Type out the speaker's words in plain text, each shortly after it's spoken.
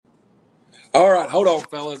All right, hold on,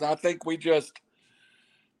 fellas. I think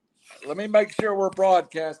let me make sure we're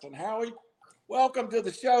broadcasting. Howie, welcome to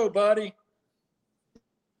the show, buddy.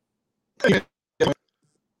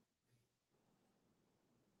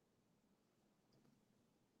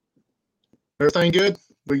 Everything good?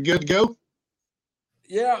 We good to go?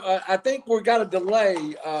 Yeah, I think we got a delay.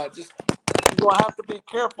 Just you're gonna have to be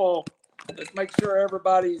careful. Let's make sure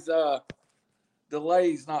everybody's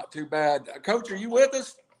delay's not too bad. Coach, are you with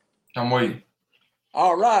us? I'm waiting.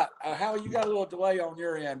 All right, Howie, you got a little delay on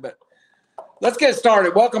your end, but let's get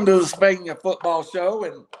started. Welcome to the Spangia Football Show,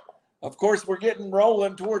 and of course, we're getting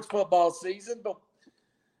rolling towards football season, but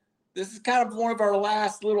this is kind of one of our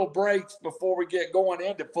last little breaks before we get going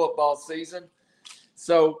into football season.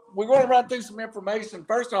 So we're going to run through some information.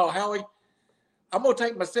 First of all, Howie, I'm going to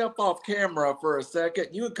take myself off camera for a second.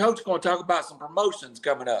 You and Coach are going to talk about some promotions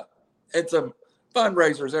coming up and some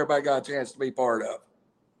fundraisers everybody got a chance to be part of.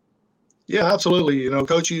 Yeah, absolutely.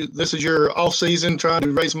 Coach, this is your off season trying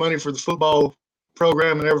to raise money for the football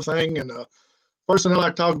program and everything. And first thing I'd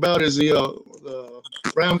like to talk about is the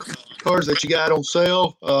round cards that you got on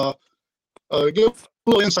sale. Give a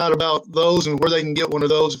little insight about those and where they can get one of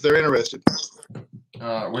those if they're interested.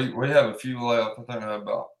 We have a few left. I think I have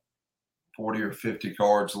about 40 or 50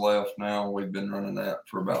 cards left now. We've been running that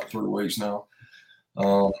for about 3 weeks now.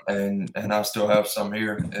 And I still have some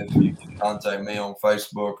here if you can contact me on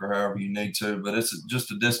Facebook or however you need to. But it's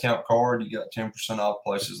just a discount card. You got 10% off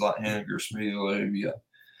places like Henniger, Speedy Lube, you got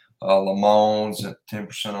Lamont's at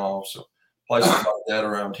 10% off. So places like that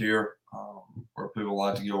around here where people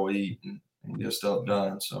like to go eat and get stuff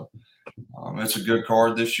done. So it's a good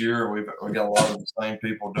card this year. We got a lot of the same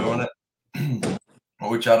people doing it.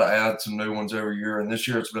 We try to add some new ones every year, and this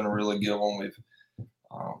year it's been a really good one. We've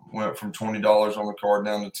went from $20 on the card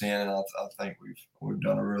down to $10, and I think we've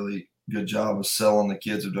done a really good job of selling. The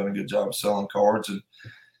kids have done a good job of selling cards, and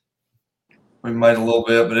we've made a little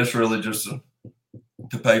bit, but it's really just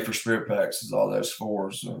to pay for spirit packs is all that's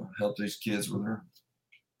for, so help these kids with their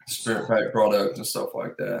spirit pack products and stuff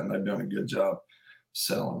like that, and they've done a good job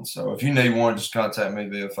selling. So if you need one, just contact me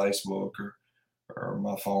via Facebook or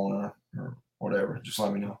my phone or whatever. Just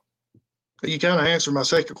let me know. You kind of answered my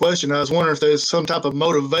second question. I was wondering if there's some type of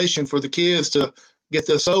motivation for the kids to get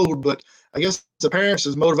this sold, but I guess the parents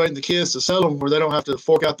is motivating the kids to sell them where they don't have to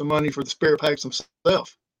fork out the money for the spirit packs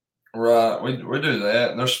themselves. Right. We do that.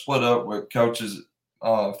 And they're split up with coaches.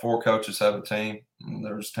 4 coaches have a team. And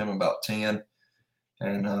there's a team of about 10.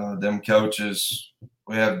 And them coaches,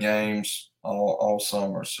 we have games all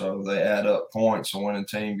summer. So they add up points. A winning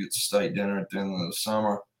team gets a state dinner at the end of the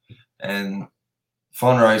summer. And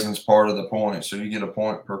fundraising is part of the point. So you get a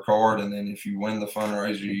point per card. And then if you win the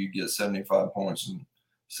fundraiser, you get 75 points in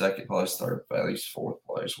second place, third place, fourth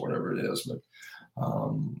place, whatever it is. But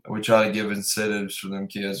we try to give incentives for them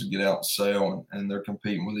kids to get out and sell, and they're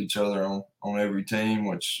competing with each other on every team,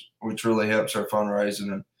 which really helps our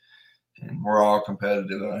fundraising. And we're all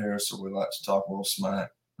competitive out here, so we like to talk a little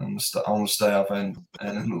smack on the staff and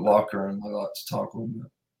in the locker room. We like to talk a little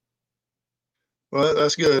bit. Well,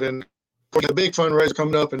 that's good. And a big fundraiser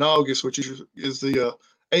coming up in August, which is the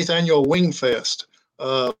 8th annual Wing Fest.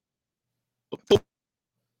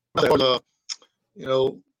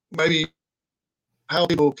 Maybe how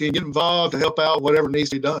people can get involved to help out, whatever needs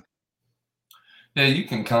to be done. Yeah, you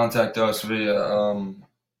can contact us via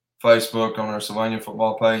Facebook on our Sylvania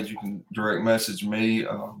football page. You can direct message me.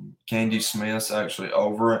 Candy Smith's actually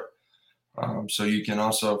over it. So you can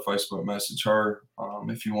also Facebook message her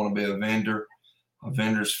if you want to be a vendor. A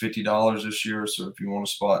vendor's $50 this year. So if you want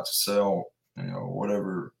a spot to sell,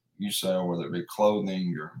 whatever you sell, whether it be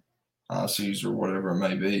clothing or ICs or whatever it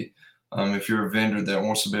may be, if you're a vendor that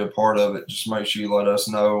wants to be a part of it, just make sure you let us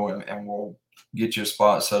know, and we'll get you a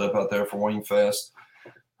spot set up out there for Wing Fest.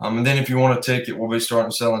 And then if you want a ticket, we'll be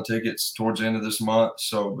starting selling tickets towards the end of this month.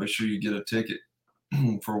 So be sure you get a ticket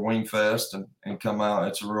for Wing Fest and come out.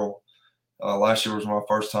 It's a real last year was my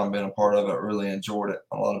first time being a part of it. I really enjoyed it.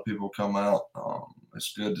 A lot of people come out.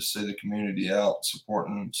 It's good to see the community out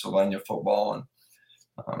supporting Sylvania football, and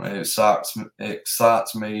it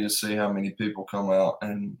excites me to see how many people come out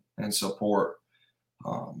and support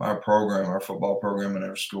our program, our football program in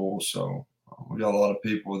our school. So we got a lot of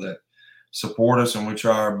people that support us, and we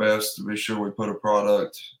try our best to be sure we put a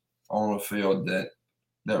product on the field that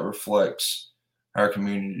reflects our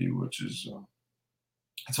community, which is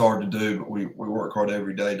it's hard to do, but we work hard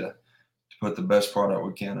every day to put the best product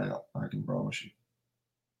we can out. I can promise you.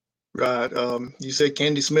 Right. You said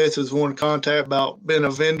Candy Smith is one contact about being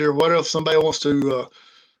a vendor. What if somebody wants to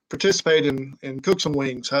participate and cook some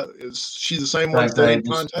wings? Is she the same one that in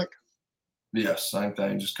contact? Yes, same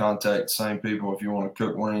thing. Just contact the same people if you want to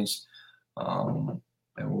cook wings, and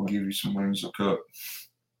we'll give you some wings to cook.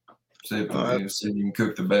 See if you can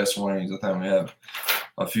cook the best wings. I think we have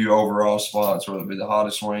a few overall spots, whether it be the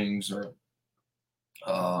hottest wings or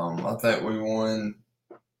I think we won.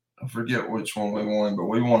 I forget which one we won, but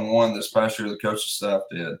we won one this past year. The coaching staff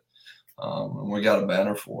did, and we got a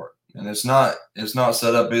banner for it. And it's not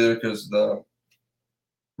set up either because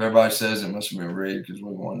everybody says it must have been rigged because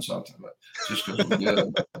we won something, but it's just because we're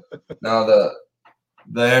good. Now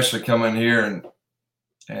they actually come in here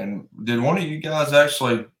and did one of you guys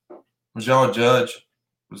actually, was y'all a judge?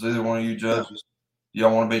 Was either one of you judges?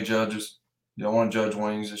 Y'all want to be judges? Y'all want to judge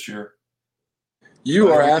wings this year? You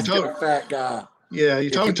are asking a fat guy. Yeah,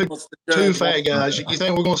 you're talking to two fat guys. You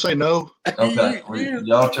think we're going to say no? Okay,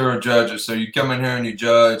 y'all two are judges, so you come in here and you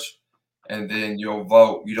judge, and then you'll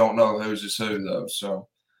vote. You don't know who's is who though, so.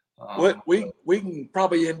 We can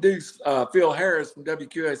probably induce Phil Harris from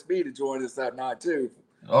WQSB to join us that night too.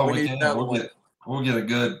 Oh, we can. We'll get a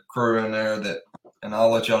good crew in there and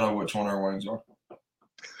I'll let y'all know which one our wings are.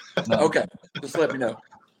 No. Okay, just let me know.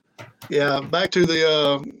 Yeah, back to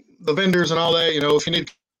the vendors and all that. If you need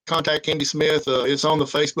to contact Candy Smith, it's on the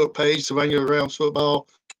Facebook page, Sylvania Rams Football.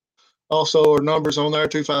 Also, our number's on there,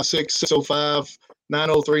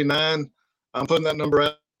 256-605-9039. I'm putting that number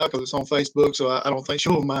out because it's on Facebook, so I don't think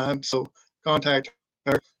she'll mind. So contact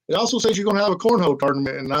her. It also says you're going to have a cornhole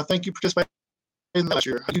tournament, and I think you participated in that last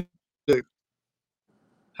year. How did you do?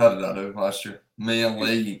 How did I do last year? Me and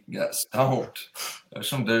Lee got stoned. There's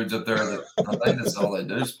some dudes up there that I think that's all they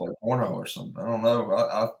do is play cornhole or something. I don't know.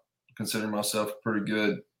 I consider myself pretty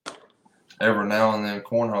good every now and then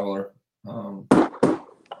cornholer. I'll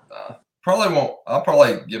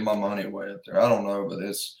probably give my money away up there. I don't know, but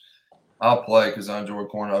I'll play because I enjoy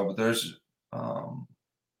cornhole. But there's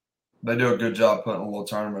they do a good job putting a little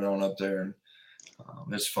tournament on up there, and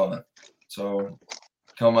it's fun. So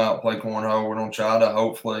come out, play cornhole. We're gonna try to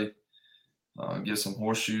hopefully get some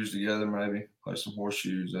horseshoes together, maybe play some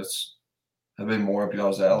horseshoes. That'd be more up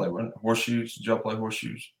y'all's alley. Horseshoes? Did y'all play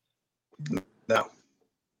horseshoes? No.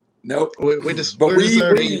 Nope. We're just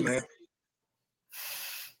there to eat, man.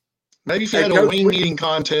 Maybe if you had a wing eating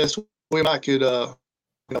contest, we might could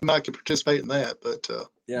participate in that. But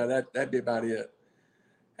yeah, that'd be about it.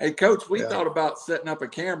 Hey, Coach, we thought about setting up a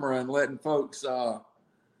camera and letting folks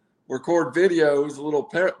record videos, little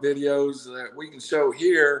parrot videos that we can show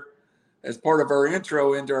here as part of our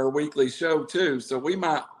intro into our weekly show too. So we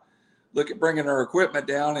might look at bringing our equipment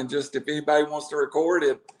down and just if anybody wants to record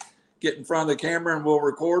it, get in front of the camera and we'll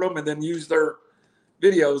record them and then use their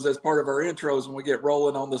videos as part of our intros when we get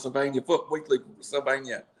rolling on the weekly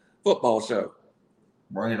Sylvania football show.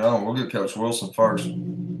 Bring it on. We'll get Coach Wilson first.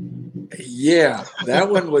 Yeah, that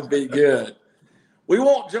one would be good. We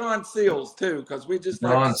want John Seals too, because we just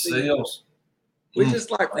like John Seals. We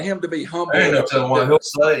just like for him to be humble. I ain't no telling what he'll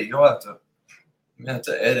say. You'll have to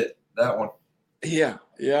edit that one. Yeah,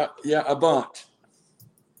 a bunch.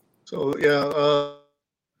 So the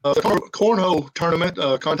cornhole tournament.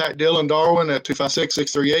 Contact Dylan Darwin at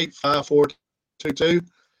 256-638-5422.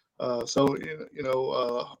 So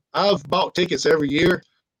I've bought tickets every year,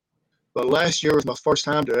 but last year was my first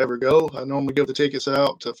time to ever go. I normally give the tickets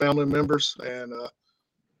out to family members, and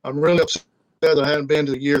I'm really upset that I hadn't been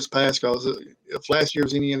to the years past because if last year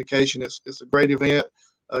was any indication, it's a great event.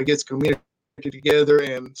 Gets the community together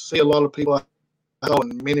and see a lot of people I saw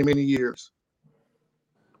in many, many years.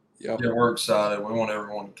 Yeah, we're excited. We want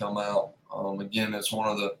everyone to come out. Again, it's one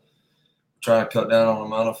of the trying to cut down on the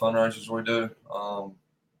amount of fundraisers we do.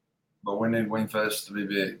 But we need Wingfest to be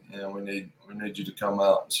big. We need you to come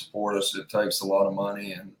out and support us. It takes a lot of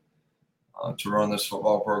money and to run this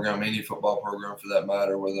football program, any football program for that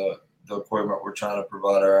matter, with the equipment we're trying to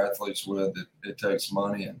provide our athletes with, it takes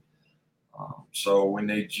money. And so we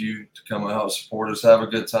need you to come out and support us, have a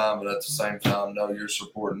good time, but at the same time, know you're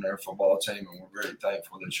supporting their football team, and we're very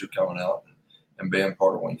thankful that you're coming out and being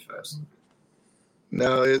part of Wingfest.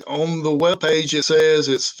 Now, on the webpage, it says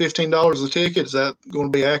it's $15 a ticket. Is that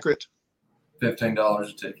going to be accurate? $15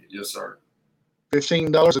 a ticket, yes, sir.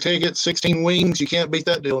 $15 a ticket, 16 wings. You can't beat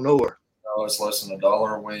that deal nowhere. No, it's less than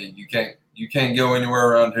 $1 a wing. You can't go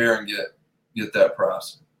anywhere around here and get that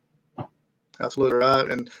price. Absolutely right.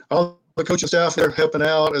 And all the coaching staff there helping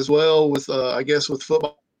out as well with, I guess, with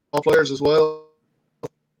football players as well.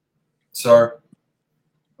 Sir?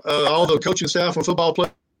 All the coaching staff and football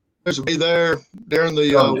players will be there during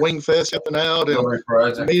the Wingfest helping out. And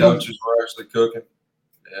coaches were actually cooking.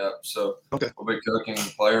 Yeah, so we'll be cooking.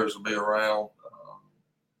 Players will be around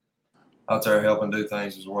out there helping do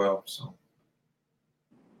things as well. So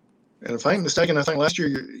And if I ain't mistaken, I think last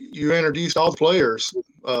year you introduced all the players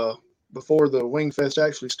before the Wing Fest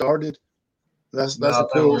actually started. That's No, I a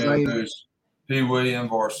think cool we thing. introduced Pee Wee and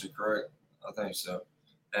varsity, correct? I think so.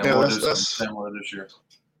 And Yeah, we'll do something similar this year.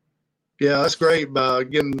 Yeah, that's great by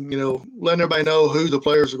getting, letting everybody know who the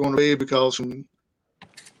players are going to be, because from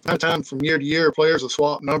time to time, from year to year, players will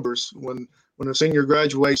swap numbers. When a senior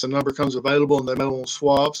graduates, the number comes available and they will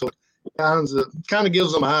swap. So it kind of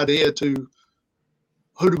gives them an idea to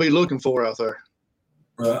who to be looking for out there.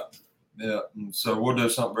 Right. Yeah. And so we'll do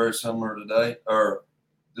something very similar today or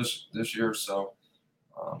this year. So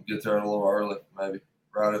get there a little early, maybe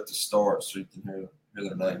right at the start, so you can hear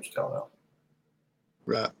their names called out.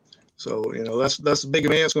 Right. So that's the big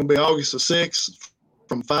event. It's going to be August the 6th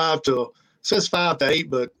from 5 to, it says 5 to 8,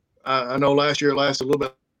 but I know last year it lasted a little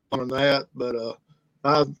bit longer than that. But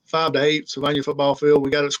 5 to 8, Sylvania football field.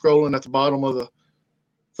 We got it scrolling at the bottom of the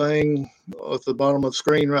thing, at the bottom of the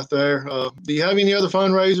screen right there. Do you have any other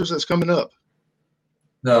fundraisers that's coming up?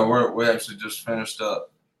 No, we actually just finished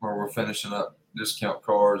up, or we're finishing up discount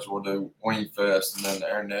cards. We'll do Wing Fest, and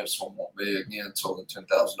then our next one won't be again until the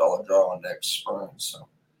 $10,000 drawing next spring. So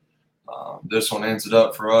this one ends it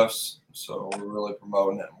up for us. So we're really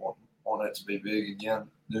promoting it and want it to be big again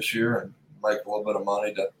this year and make a little bit of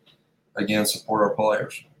money to, again, support our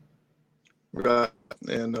players. Right.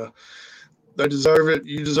 And they deserve it.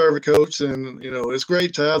 You deserve it, Coach. And, it's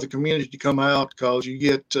great to have the community to come out, because you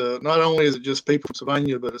get not only is it just people from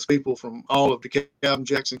Sylvania, but it's people from all of DeKalb and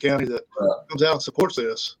Jackson County that comes out and supports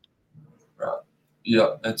this. Right.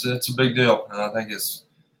 Yeah, it's a big deal. And I think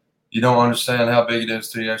you don't understand how big it is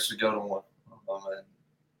till you actually go to one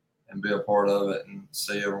and be a part of it and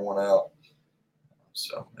see everyone out.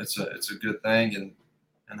 So it's a good thing,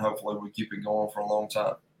 and hopefully we keep it going for a long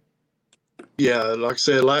time. Yeah, like I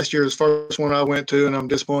said, last year was the first one I went to, and I'm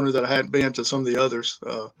disappointed that I hadn't been to some of the others.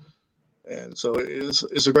 And so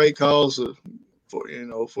it's a great cause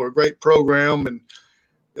for a great program, and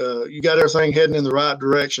you got everything heading in the right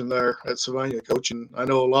direction there at Sylvania, Coach. And I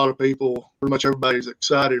know a lot of people, pretty much everybody's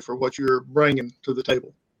excited for what you're bringing to the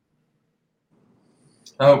table.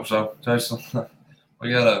 I hope so, Jason.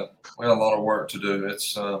 We got a lot of work to do.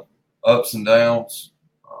 It's ups and downs,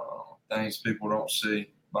 things people don't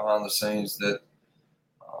see behind the scenes that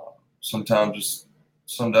sometimes just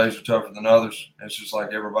some days are tougher than others. It's just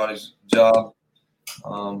like everybody's job.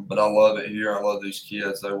 But I love it here. I love these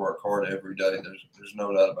kids. They work hard every day. There's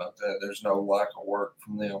no doubt about that. There's no lack of work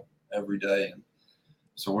from them every day. And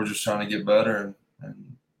so we're just trying to get better,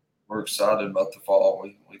 and we're excited about the fall.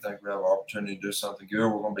 We think we have an opportunity to do something good.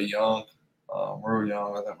 We're going to be young. We're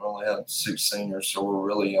young. I think we only have 6 seniors, so we're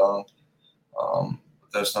really young. But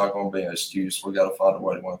that's not going to be an excuse. We got to find a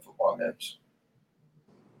way to win football games.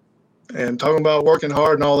 And talking about working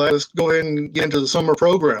hard and all that, let's go ahead and get into the summer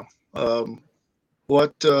program.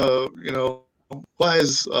 What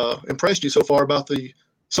has impressed you so far about the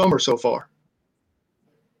summer so far?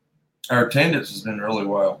 Our attendance has been really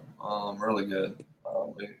well, really good.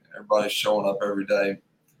 Everybody's showing up every day.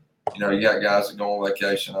 You got guys that go on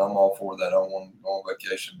vacation. I'm all for that. I want them to go on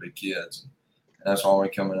vacation, big kids. And that's why we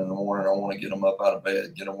come in the morning. I want to get them up out of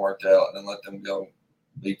bed, get them worked out, and then let them go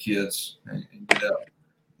be kids and get out.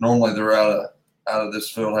 Normally they're out of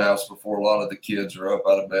this field house before a lot of the kids are up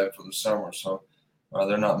out of bed for the summer. So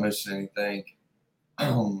they're not missing anything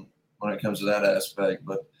when it comes to that aspect.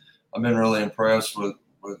 But I've been really impressed with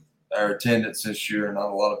our attendance this year.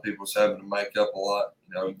 Not a lot of people's having to make up a lot.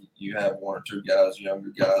 You have 1 or 2 guys, younger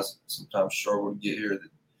guys, sometimes struggle to get here that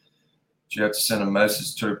you have to send a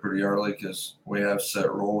message to pretty early, because we have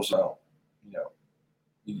set rules out.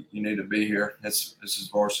 You need to be here. This is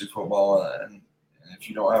varsity football, and if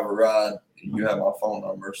you don't have a ride, you have my phone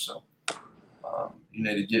number. So you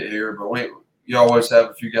need to get here. But you always have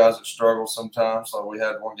a few guys that struggle sometimes. Like we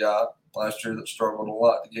had one guy last year that struggled a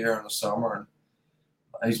lot to get here in the summer,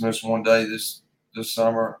 and he's missed 1 day this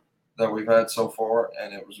summer that we've had so far,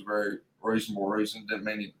 and it was a very reasonable reason. Didn't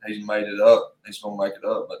mean he made it up. He's going to make it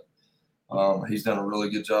up, but he's done a really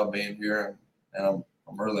good job being here, and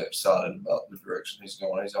I'm really excited about the direction he's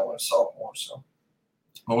going. He's only a sophomore, so.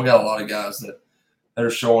 But we got a lot of guys that are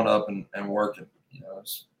showing up and working.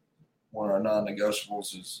 It's one of our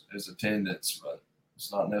non-negotiables is attendance, but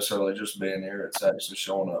it's not necessarily just being here. It's actually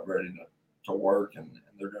showing up ready to work, and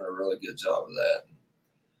they're doing a really good job of that.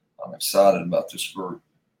 I'm excited about this group.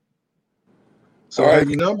 So have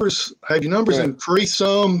your numbers increased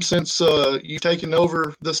some since you've taken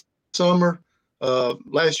over this summer?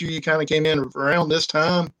 Last year you kind of came in around this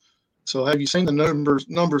time. So have you seen the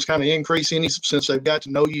numbers kind of increase any since they've got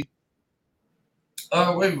to know you?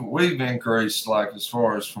 We've increased, like, as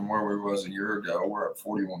far as from where we was a year ago. We're at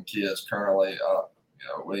 41 kids currently.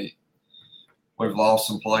 We've lost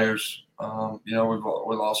some players. We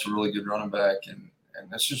lost a really good running back, and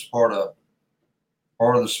that's just part of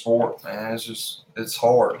the sport, man. It's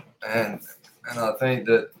hard, and I think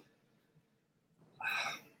that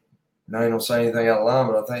I don't say anything out of line,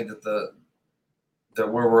 but I think that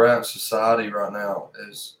where we're at in society right now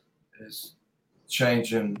is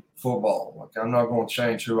changing football. Like, I'm not going to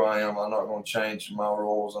change who I am. I'm not going to change my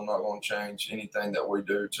rules. I'm not going to change anything that we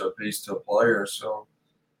do to appease to a player. So,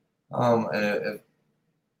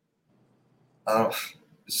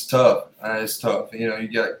 it's tough. It's tough. You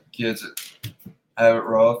got kids that have it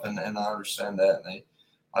rough, and I understand that. And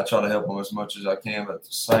I try to help them as much as I can, but at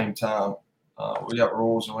the same time, we got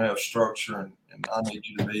rules and we have structure, and I need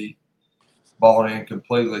you to be bought in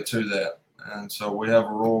completely to that. And so we have a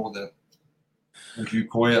rule that if you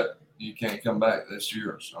quit, you can't come back this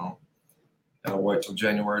year. So I'll wait till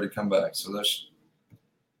January to come back. So it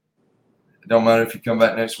don't matter if you come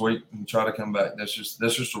back next week and try to come back. That's just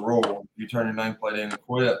a rule. If you turn your nameplate in and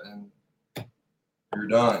quit, and you're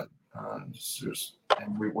done. And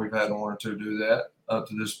we've had one or two do that up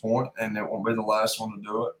to this point, and it won't be the last one to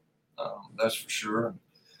do it. That's for sure.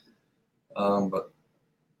 But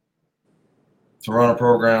to run a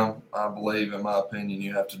program, I believe, in my opinion,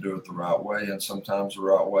 you have to do it the right way, and sometimes the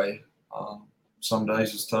right way. Some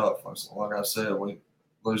days it's tough. Like I said,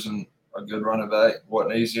 losing a good running back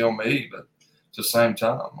wasn't easy on me, but at the same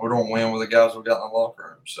time, we don't win with the guys we got in the locker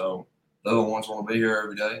room. So they're the ones who want to be here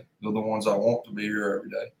every day. They're the ones I want to be here every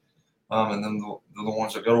day. And then they're the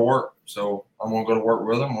ones that go to work. So I'm going to go to work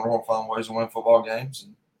with them. We're going to find ways to win football games,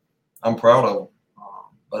 and I'm proud of them.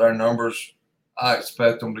 But our numbers, I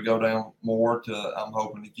expect them to go down more I'm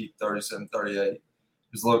hoping to keep 37, 38.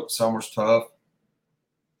 Because, look, summer's tough.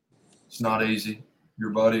 It's not easy. Your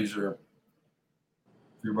buddies are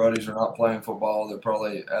not playing football. They're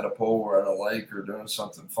probably at a pool or at a lake or doing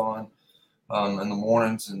something fun in the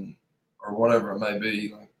mornings or whatever it may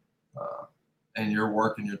be. And you're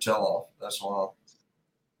working your tail off. That's why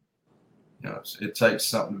it takes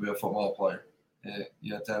something to be a football player.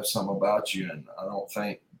 You have to have something about you, and I don't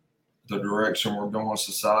think the direction we're going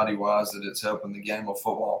society-wise that it's helping the game of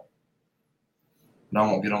football. And I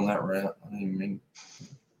won't get on that rant. I didn't even mean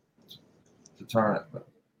to turn it. But.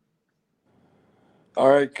 All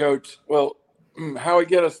right, Coach. Well, how we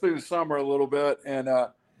get us through the summer a little bit. And,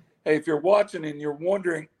 hey, if you're watching and you're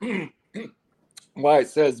wondering why it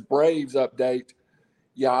says Braves update,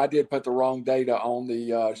 yeah, I did put the wrong data on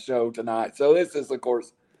the show tonight. So this is, of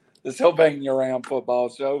course, the Sylvania Ram football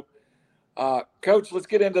show. Coach, let's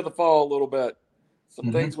get into the fall a little bit.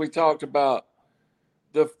 Some things we talked about.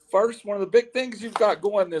 The first one of the big things you've got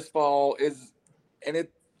going this fall is, and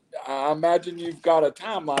I imagine you've got a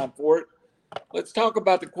timeline for it. Let's talk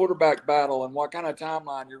about the quarterback battle and what kind of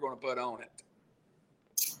timeline you're going to put on it.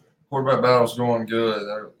 Quarterback battle's going good.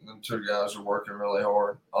 Them two guys are working really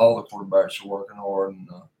hard. All the quarterbacks are working hard, and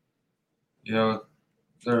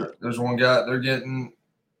there's one guy they're getting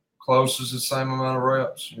close as the same amount of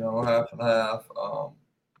reps. Half and half.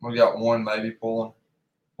 We got one maybe pulling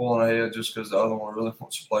ahead just because the other one really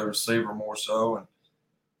wants to play receiver more so,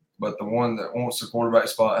 but the one that wants the quarterback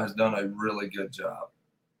spot has done a really good job.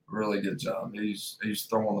 Really good job. He's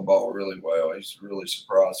throwing the ball really well. He's really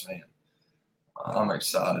surprised me. I'm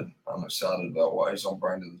excited. I'm excited about what he's going to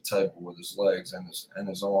bring to the table with his legs and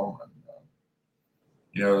his arm.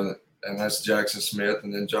 And that's Jackson Smith.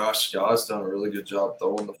 And then Josh Scott's done a really good job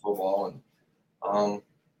throwing the football. And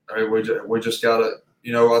we just got to,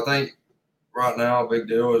 I think right now a big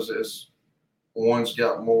deal is one's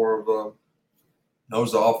got more of a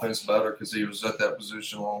knows the offense better because he was at that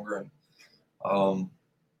position longer. And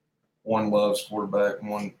one loves quarterback and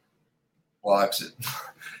one likes it,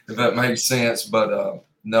 if that makes sense. But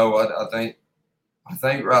no, I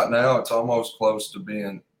think right now it's almost close to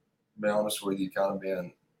being, to be honest with you, kind of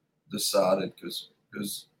being decided because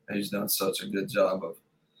he's done such a good job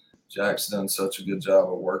Jack's done such a good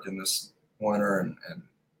job of working this winter and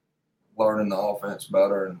learning the offense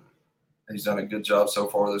better, and he's done a good job so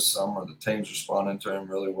far this summer. The team's responding to him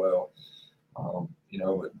really well.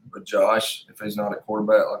 But Josh, if he's not at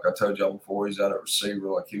quarterback, like I told y'all before, he's out at receiver.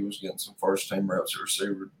 Like he was getting some first team reps at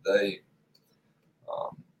receiver today.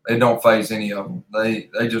 It don't phase any of them. They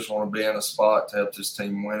just want to be in a spot to help this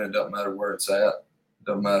team win. It doesn't matter where it's at. It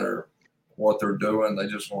doesn't matter what they're doing. They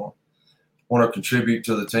just want to contribute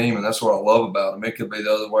to the team, and that's what I love about them. It could be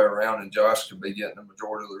the other way around, and Josh could be getting the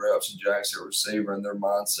majority of the reps, and Jack's at receiver, and their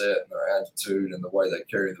mindset and their attitude and the way they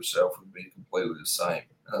carry themselves would be completely the same.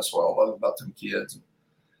 And that's what I love about them kids.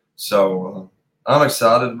 So I'm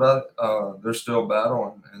excited about it. They're still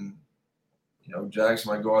battling, and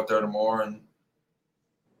Jackson might go out there tomorrow and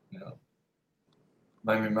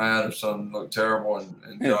make me mad or something, look terrible,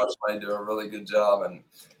 and Josh may do a really good job and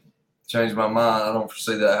change my mind. I don't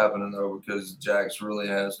foresee that happening though, because Jax really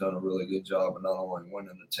has done a really good job of not only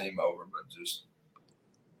winning the team over, but just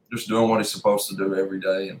doing what he's supposed to do every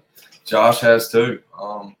day. And Josh has too.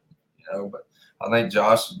 But I think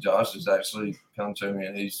Josh has actually come to me,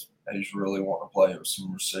 and he's really wanting to play with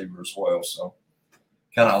some receivers as well. So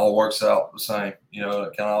kind of all works out the same.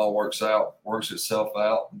 It kind of all works itself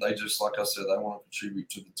out. They just, like I said, they want to contribute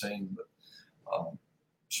to the team. But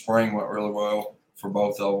spring went really well for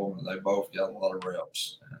both of them, and they both got a lot of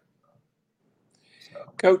reps.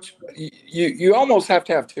 Coach, you almost have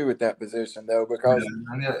to have two at that position though, because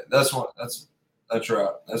that's right.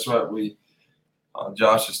 That's right. We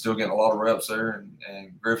Josh is still getting a lot of reps there,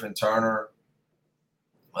 and Griffin Turner,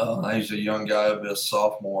 he's a young guy, but a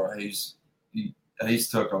sophomore. He's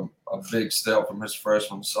took a big step from his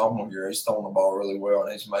freshman to sophomore year. He's throwing the ball really well,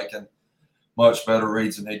 and he's making much better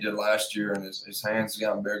reads than he did last year, and his hands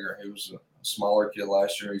gotten bigger. He was a smaller kid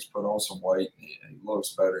last year. He's put on some weight. He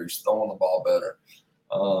looks better. He's throwing the ball better.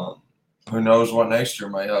 Who knows what next year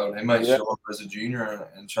may hold? He may show up as a junior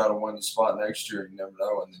and try to win the spot next year. You never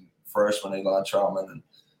know. And then freshman Eli Chalman, and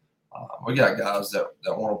we got guys that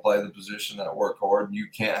want to play the position, that work hard. And you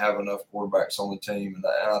can't have enough quarterbacks on the team. And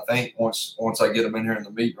I think once I get them in here in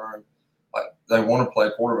the meet room, like, they want to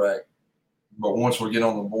play quarterback. But once we get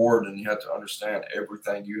on the board, and you have to understand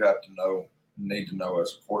everything you have to need to know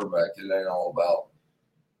as a quarterback, it ain't all about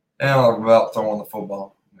throwing the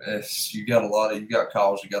football. You got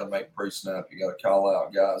calls you got to make pre-snap. You got to call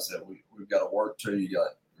out guys that we've got to work to. You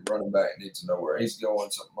got your running back needs to know where he's going.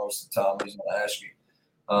 So most of the time he's going to ask you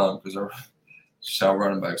because they're just how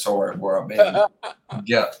running backs are where I've been.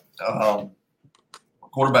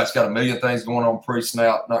 Quarterback's got a million things going on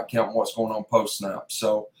pre-snap, not counting what's going on post-snap.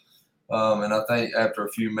 So, and I think after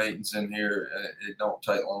a few meetings in here, it don't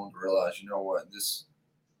take long to realize, you know what, this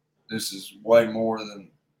is way more than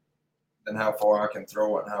how far I can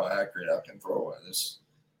throw it and how accurate I can throw it.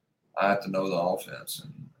 I have to know the offense.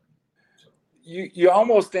 And so. You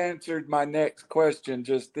almost answered my next question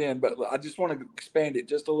just then, but I just want to expand it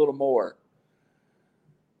just a little more.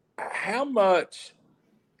 How much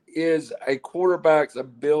is a quarterback's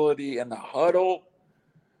ability in the huddle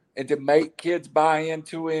and to make kids buy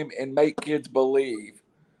into him and make kids believe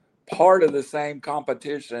part of the same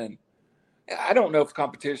competition? I don't know if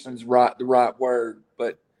competition is the right word,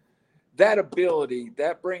 but that ability,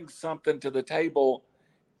 that brings something to the table.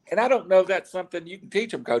 And I don't know if that's something you can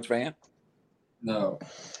teach them, Coach Van. No,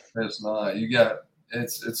 it's not.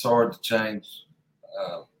 It's hard to change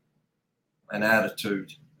an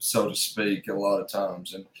attitude, so to speak, a lot of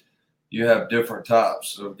times. And you have different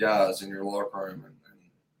types of guys in your locker room. And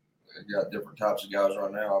you got different types of guys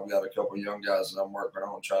right now. I've got a couple of young guys that I'm working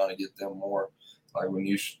on trying to get them more. Like, when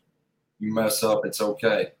you mess up, it's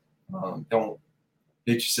okay. Don't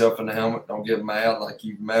hit yourself in the helmet. Don't get mad like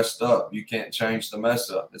you've messed up. You can't change the mess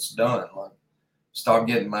up. It's done. Like, stop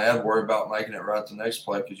getting mad. Worry about making it right the next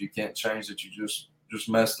play, because you can't change that. You just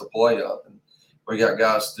messed the play up. And we got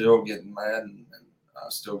guys still getting mad, and I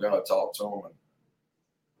still got to talk to them. And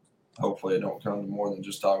hopefully it don't come to more than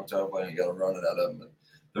just talking to them. I ain't got to run it out of them. But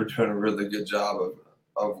they're doing a really good job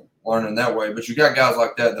of learning that way. But you got guys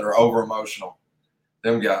like that are over emotional.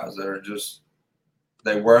 Them guys that are just,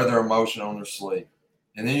 they wear their emotion on their sleeve.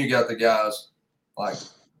 And then you got the guys like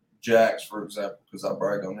Jax, for example, because I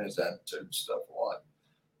brag on his attitude and stuff a lot.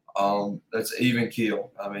 That's even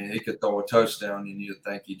keel. I mean, he could throw a touchdown, and you'd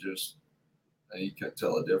think you couldn't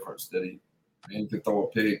tell the difference. He could throw a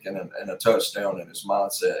pick and a touchdown in his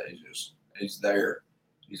mindset. He's there.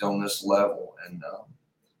 He's on this level, and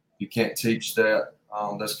you can't teach that.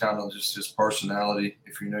 That's kind of just his personality.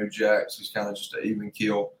 If you know Jax, he's kind of just an even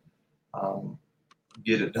keel,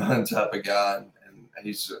 get it done type of guy, and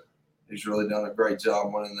he's really done a great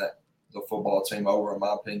job winning the football team over, in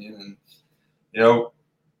my opinion. And it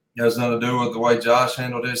has nothing to do with the way Josh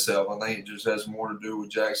handled himself. I think it just has more to do with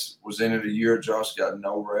Jax was in it a year. Josh got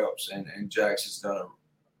no reps, and Jax has done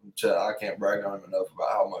I can't brag on him enough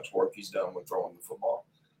about how much work he's done with throwing the football.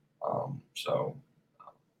 So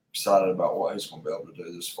I'm excited about what he's going to be able to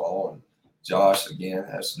do this fall. And Josh, again,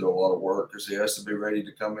 has to do a lot of work, because he has to be ready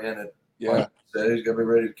to come in. And like I said, he's going to be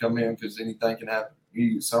ready to come in, because anything can happen.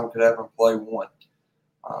 Something could happen play one.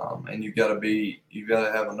 And you got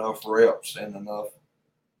to have enough reps and enough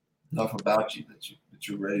about you that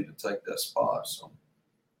you're ready to take that spot. So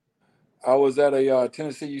I was at a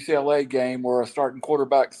Tennessee UCLA game where a starting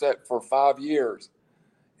quarterback sat for 5 years,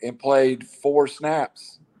 and played 4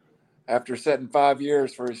 snaps after setting 5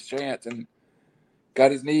 years for his chance and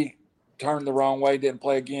got his knee turned the wrong way, didn't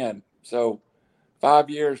play again. So 5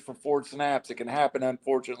 years for 4 snaps. It can happen,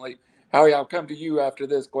 unfortunately. Howie, I'll come to you after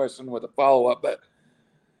this question with a follow-up. But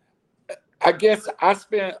I guess I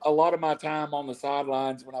spent a lot of my time on the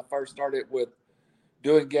sidelines when I first started with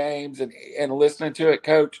doing games and listening to it,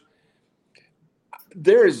 Coach.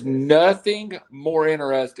 There is nothing more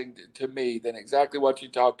interesting to me than exactly what you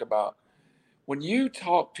talked about. When you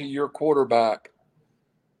talk to your quarterback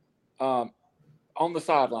on the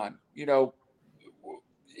sideline, even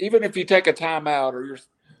if you take a timeout or your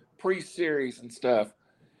pre-series and stuff,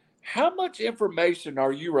 how much information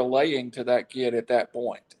are you relaying to that kid at that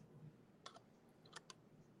point?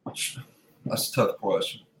 That's a tough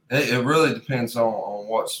question. It really depends on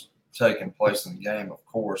what's taking place in the game, of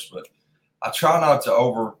course, but I try not to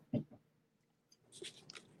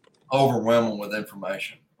overwhelm them with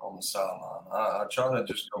information on the sideline. I try to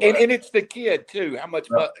just go and it's the kid too, how much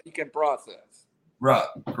he can process. Right,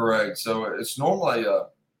 correct. So it's normally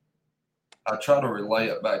I try to relay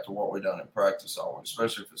it back to what we've done in practice always,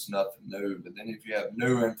 especially if it's nothing new. But then if you have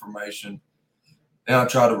new information, then I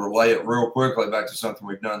try to relay it real quickly back to something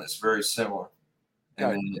we've done that's very similar.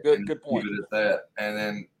 And then, good point. Leave it at that. And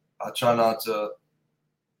then I try not to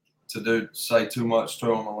say too much to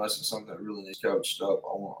them unless it's something that really needs coached up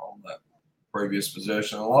on that previous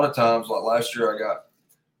possession. A lot of times, like last year, I got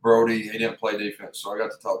Brody. He didn't play defense, so I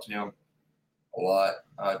got to talk to him a lot.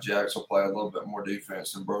 Jackson will play a little bit more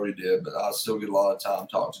defense than Brody did, but I still get a lot of time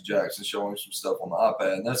talking to Jackson, showing him some stuff on the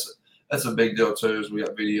iPad. And that's a big deal too, is we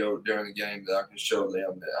got video during the game that I can show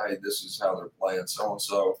them that, hey, this is how they're playing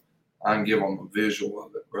so-and-so. I can give them a visual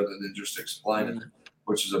of it rather than just explaining it,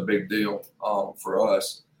 which is a big deal for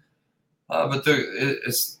us. But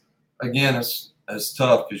it's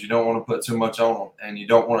tough because you don't want to put too much on them and you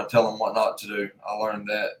don't want to tell them what not to do. I learned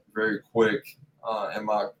that very quick in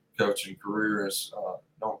my coaching career is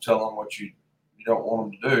don't tell them what you don't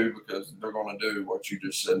want them to do because they're going to do what you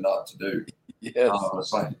just said not to do. Yes.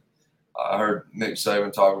 It's like I heard Nick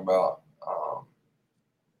Saban talk about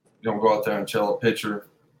you don't go out there and tell a pitcher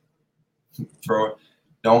throw it.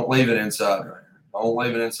 Don't leave it inside right here. Don't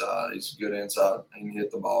leave it inside. He's good inside. He can hit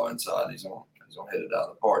the ball inside. He's gonna hit it out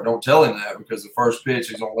of the park. Don't tell him that because the first pitch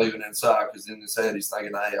he's gonna leave it inside because in his head he's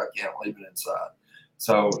thinking, hey, I can't leave it inside.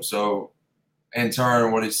 So in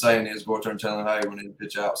turn, what he's saying is go out there and tell him, hey, we need to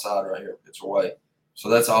pitch outside right here, pitch away. So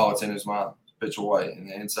that's all it's in his mind, pitch away, and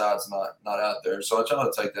the inside's not out there. So I try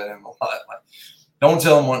to take that in a lot. Like, don't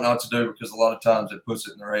tell them what not to do because a lot of times it puts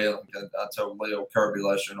it in their head. Like I told Leo Kirby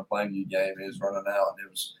last year in a Plainview game, he was running out and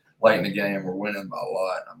it was late in the game. We're winning by a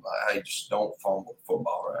lot. And I'm like, hey, just don't fumble the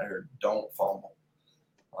football right here. Don't fumble.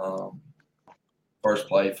 First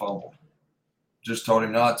play, he fumbled. Just told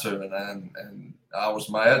him not to, and I was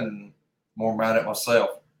mad and more mad at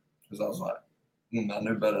myself because I was like, I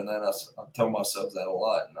knew better than that. I told myself that a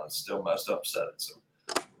lot, and I still messed up, said it. So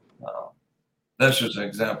that's just an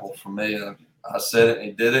example for me. I said it, and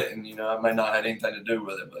he did it, and I may not have anything to do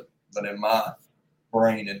with it, but in my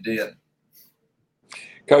brain, it did.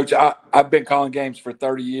 Coach, I've been calling games for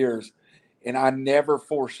 30 years, and I never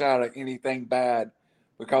foreshadow anything bad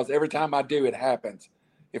because every time I do, it happens.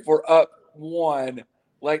 If we're up 1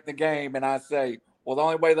 late in the game and I say, well, the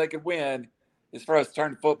only way they could win is for us to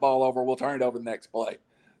turn the football over, we'll turn it over the next play.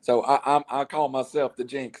 So I call myself the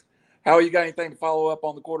jinx. How you got anything to follow up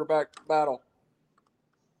on the quarterback battle?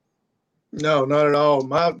 No, not at all.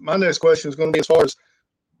 My next question is going to be as far as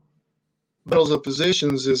battles of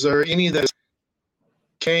positions. Is there any that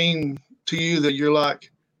came to you that you're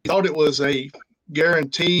like, you thought it was a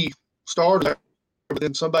guarantee starter, but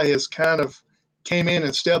then somebody has kind of came in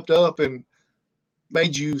and stepped up and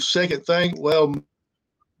made you second think, well,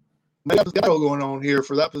 maybe there's a battle going on here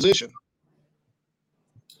for that position?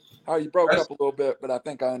 Oh, you broke up a little bit, but I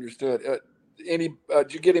think I understood.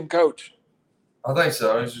 Did you get him, Coach? I think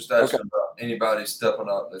so. I was just asking about anybody stepping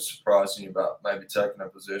up that's surprising you about maybe taking a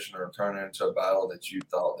position or turning into a battle that you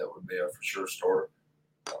thought that would be a for sure starter.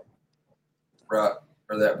 Right.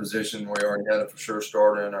 Or that position we already had a for sure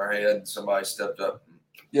starter in our head and somebody stepped up.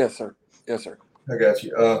 Yes, sir. Yes, sir. I got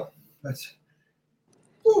you. Let's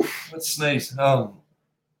sneeze.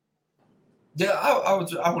 Yeah,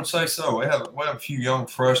 I would say so. We have a few young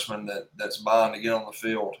freshmen that's vying to get on the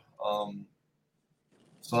field.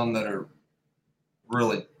 Some that are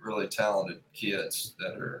really, really talented kids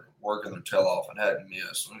that are working their tail off and hadn't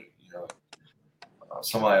missed.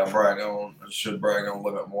 Somebody should brag on a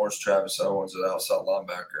little bit more is Travis Owens, an outside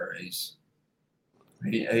linebacker.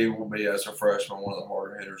 He will be as a freshman one of the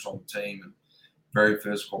harder hitters on the team and very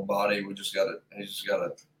physical body. He's just got to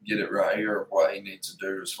get it right here of what he needs to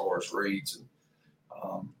do as far as reads.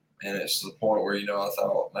 And it's to the point where, I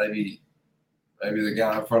thought maybe the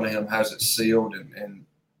guy in front of him has it sealed and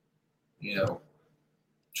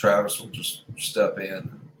Travis will just step in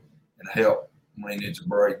and help when he needs a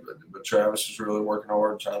break. But Travis is really working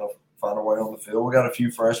hard, trying to find a way on the field. We got a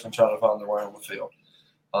few freshmen trying to find their way on the field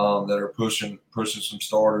that are pushing some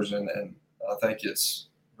starters, and I think it's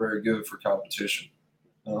very good for competition.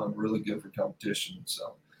 Really good for competition.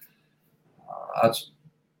 So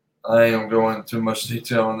I ain't gonna go into too much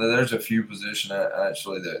detail on that. There's a few positions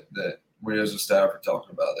actually that we as a staff are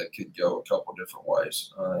talking about that could go a couple different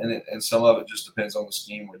ways, and some of it just depends on the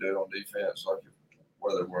scheme we do on defense, like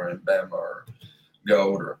whether we're in Bama or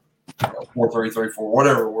Gold or 4-3-3-4,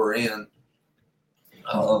 whatever we're in.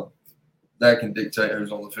 That can dictate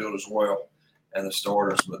who's on the field as well and the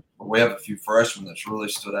starters. But we have a few freshmen that's really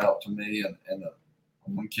stood out to me, and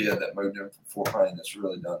one kid that moved in from Fort Payne that's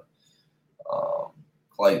really done.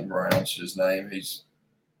 Clayton Brown's his name. He's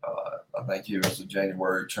I think he was a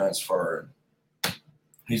January transfer.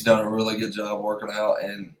 He's done a really good job working out,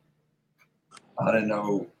 and I didn't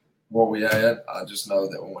know what we had. I just know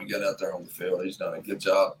that when we get out there on the field, he's done a good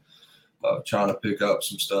job of trying to pick up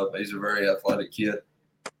some stuff. He's a very athletic kid,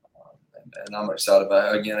 and I'm excited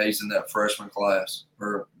about it. Again, he's in that freshman class.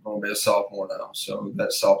 We're going to be a sophomore now, so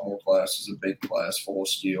that sophomore class is a big class full of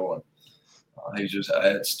skill, and he just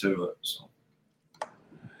adds to it. So.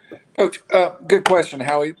 Coach, good question,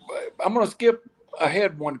 Howie. I'm going to skip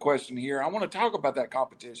ahead one question here. I want to talk about that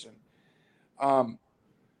competition. I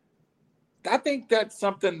think that's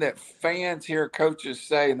something that fans hear coaches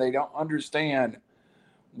say, and they don't understand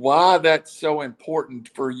why that's so important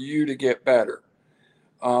for you to get better.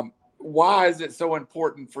 Why is it so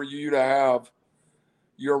important for you to have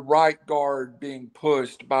your right guard being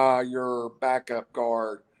pushed by your backup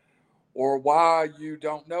guard, or why you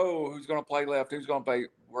don't know who's going to play left, who's going to play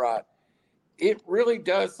right? It really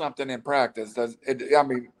does something in practice. I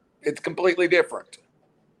mean, it's completely different.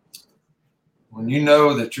 When you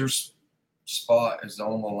know that your spot is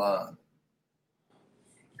on the line,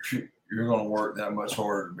 you're going to work that much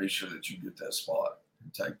harder to be sure that you get that spot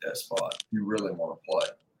and take that spot. You really want to play.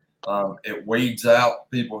 It weeds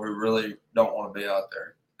out people who really don't want to be out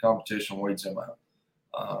there. Competition weeds them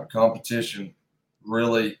out. Competition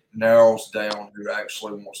really narrows down who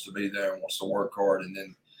actually wants to be there and wants to work hard. And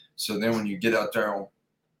then when you get out there,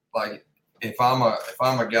 like if I'm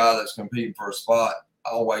a guy that's competing for a spot,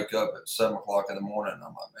 I'll wake up at 7 o'clock in the morning and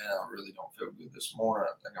I'm like, man, I really don't feel good this morning.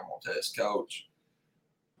 I think I'm gonna test coach.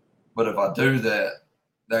 But if I do that,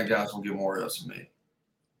 that guy's gonna get more reps than me.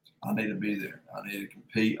 I need to be there. I need to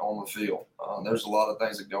compete on the field. There's a lot of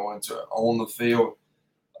things that go into it. On the field,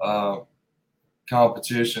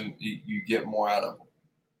 competition, you get more out of them.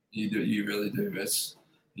 You do. You really do.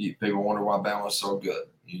 People wonder why Bama's so good.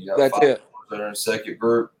 You got That's 5 it. that are in second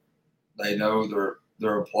group. They know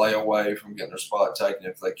they're a play away from getting their spot taken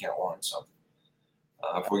if they can't learn something.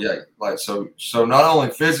 If we get so not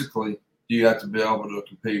only physically do you have to be able to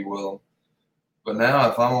compete with them, but now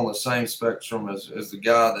if I'm on the same spectrum as the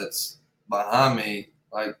guy that's behind me,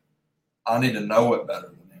 like I need to know it better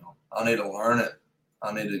than him. I need to learn it.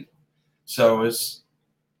 So it's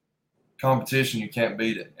competition. You can't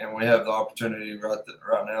beat it, and we have the opportunity right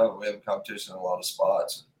now. We have a competition in a lot of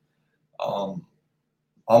spots. I'm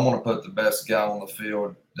going to put the best guy on the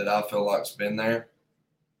field that I feel like's been there.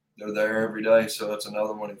 They're there every day, so that's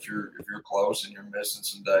another one. If you're close and you're missing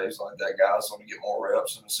some days, like that guy's going to get more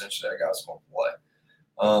reps, and essentially that guy's going to play.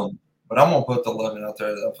 But I'm going to put the 11 out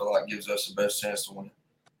there that I feel like gives us the best chance to win.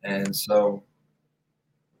 And so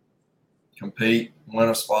compete, win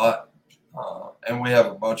a spot. And we have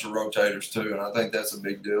a bunch of rotators too, and I think that's a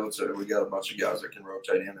big deal. So we got a bunch of guys that can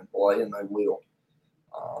rotate in and play, and they will.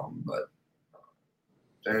 But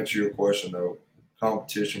to answer your question, though,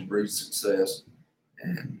 competition breeds success,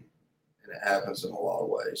 and it happens in a lot of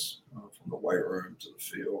ways, from the weight room to the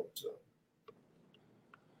field.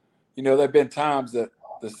 There have been times that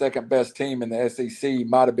the second best team in the SEC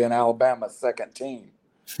might have been Alabama's second team.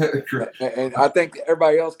 And I think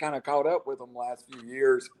everybody else kind of caught up with them last few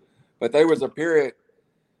years. But there was a period,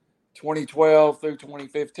 2012 through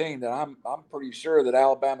 2015, that I'm pretty sure that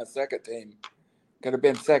Alabama's second team could have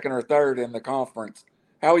been second or third in the conference.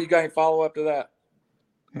 How are you going to follow up to that?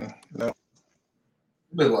 No.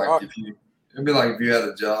 It'd be like if you had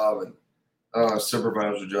a job and a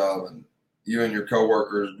supervisor job, and you and your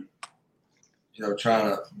coworkers, trying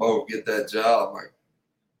to both get that job. Like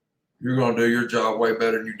you're going to do your job way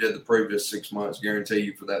better than you did the previous 6 months. Guarantee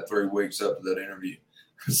you for that 3 weeks up to that interview.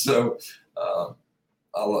 So,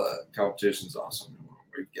 I love competition's awesome.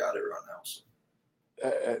 We've got it right now. So.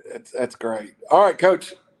 That's great. All right,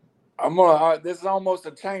 Coach. I'm gonna. This is almost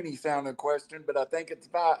a Cheney sounding question, but I think it's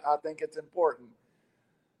important.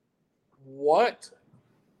 What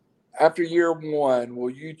after year one will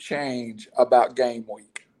you change about game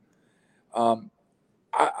week? Um,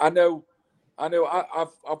 I know.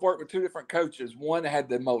 I've worked with two different coaches. One had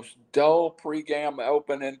the most dull pregame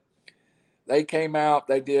opening. They came out.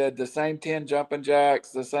 They did the same 10 jumping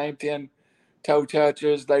jacks, the same 10 toe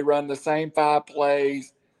touches. They run the same 5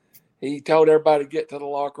 plays. He told everybody to get to the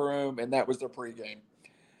locker room, and that was their pregame.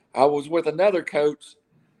 I was with another coach.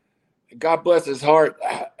 God bless his heart.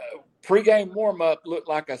 Pregame warm up looked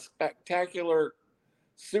like a spectacular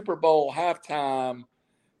Super Bowl halftime,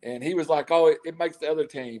 and he was like, "Oh, it makes the other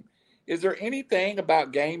team." Is there anything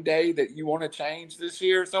about game day that you want to change this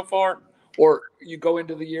year so far, or you go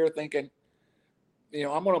into the year thinking,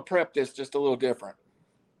 I'm going to prep this just a little different?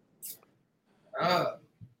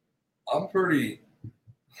 I'm pretty.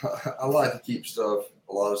 I like to keep a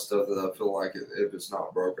lot of stuff that I feel like if it's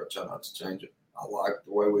not broke, I try not to change it. I like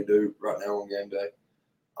the way we do right now on game day.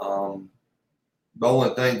 The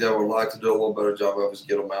only thing that I would like to do a little better job of is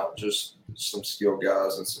get them out, just some skilled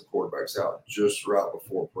guys and some quarterbacks out just right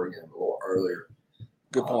before pregame, a little earlier.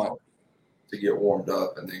 Good point. To get warmed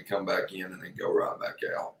up and then come back in and then go right back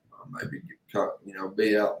out. Maybe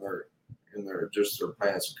be out in their just their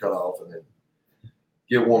pants cut off and then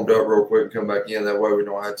get warmed up real quick and come back in. That way we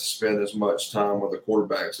don't have to spend as much time with the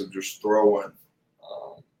quarterbacks of just throwing.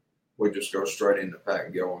 We just go straight in the pack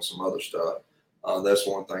and go on some other stuff. That's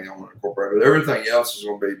one thing I want to incorporate. But everything else is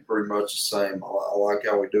going to be pretty much the same. I like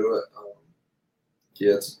how we do it.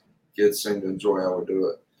 Kids seem to enjoy how we do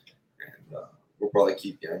it. And we'll probably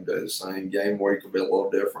keep game day the same. Game week will be a little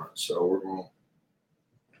different. So we're going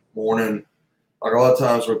morning. Like a lot of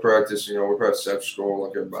times we practice after school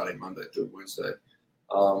like everybody Monday through Wednesday.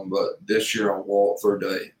 But this year on walkthrough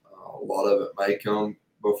day, a lot of it may come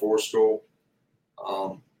before school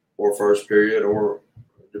or first period, or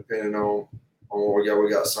depending on what we got.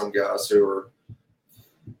 We got some guys who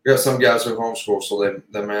homeschool, so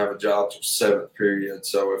they may have a job till 7th period.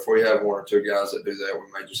 So if we have one or two guys that do that,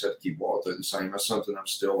 we may just have to keep walk through the same. That's something I'm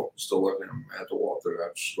still looking at to walk through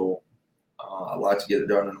after school. I like to get it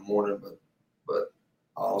done in the morning, but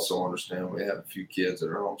I also understand we have a few kids that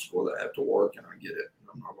are homeschool that have to work, and I get it.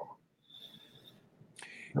 I'm not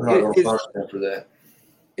going to punish them for that.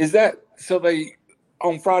 Is that so? They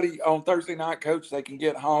on Thursday night, Coach, they can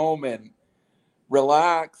get home and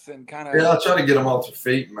relax and kind of. Yeah, I try to get them off their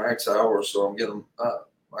feet max hours, so I'm getting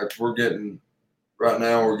them right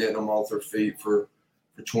now. We're getting them off their feet for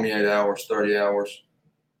 28 hours, 30 hours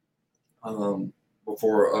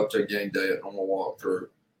before up to game day at normal walkthrough.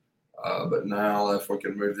 But now, if we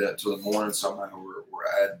can move that to the morning, somehow we're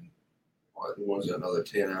adding. What was it, another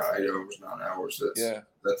 10 hours, 8 hours, 9 hours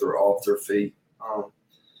that they're off their feet.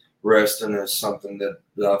 Resting is something that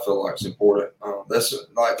I feel like is important. That's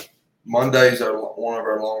like Mondays are one of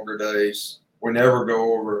our longer days. We're never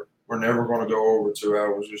going to go over 2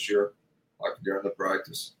 hours this year, like during the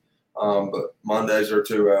practice. But Mondays are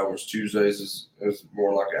 2 hours. Tuesdays is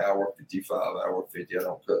more like an hour 55, hour 50. I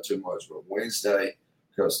don't cut too much. But Wednesday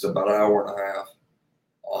cuts to about an hour and a half.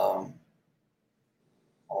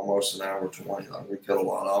 Almost an hour 20. Like we cut a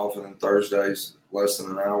lot off, and then Thursdays less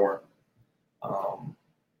than an hour.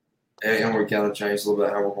 And we kind of changed a little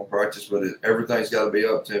bit how we're going to practice, but everything's got to be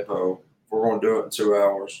up tempo. If we're going to do it in 2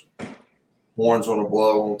 hours, horn's going to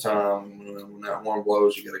blow on time. When that horn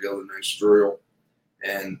blows, you got to go to the next drill.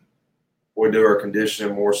 And we do our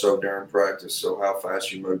conditioning more so during practice, so how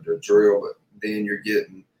fast you move to a drill. But then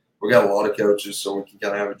we got a lot of coaches, so we can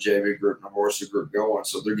kind of have a JV group and a varsity group going,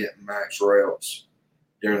 so they're getting max reps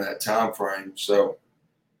during that time frame. So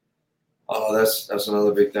that's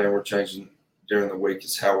another big thing we're changing during the week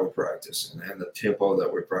is how we practice and the tempo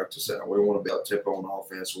that we practice at. We want to be up tempo on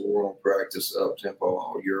offense. We want to practice up tempo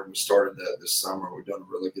all year. We started that this summer. We've done a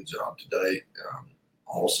really good job today,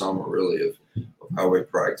 all summer really of how we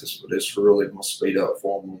practice. But it's really going to speed up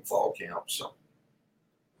for them in fall camp. So.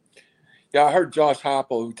 Yeah, I heard Josh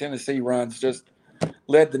Heupel, who Tennessee runs, just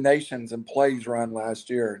led the nations in plays run last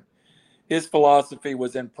year. His philosophy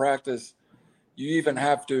was in practice. You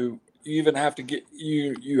have to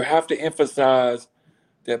emphasize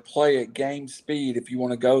that play at game speed if you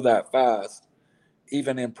want to go that fast,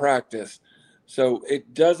 even in practice. So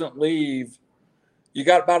it doesn't leave. You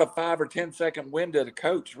got about a 5 or 10 second window to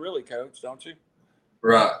coach, don't you?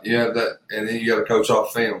 Right. Yeah. And then you got to coach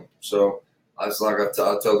off film. So it's like I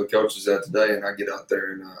told the coaches that today, and I get out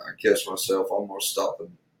there and I catch myself almost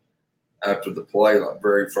stopping after the play, like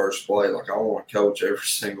very first play. Like I want to coach every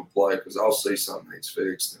single play because I'll see something needs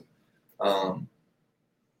fixed. And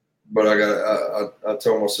but I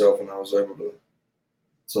told myself, and I was able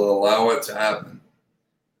to allow it to happen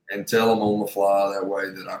and tell them on the fly that way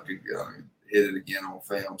that I could hit it again on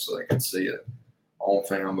film so they could see it on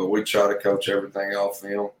film. But we try to coach everything off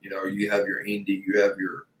film. You have your Indy, you have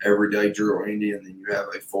your everyday drill Indy, and then you have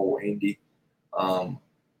a full Indy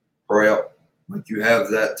prep. Like you have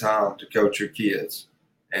that time to coach your kids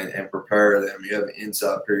and prepare them. You have an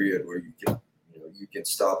inside period where you can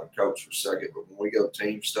stop and coach for a second. But when we go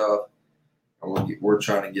team stuff, and we're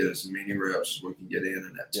trying to get as many reps as we can get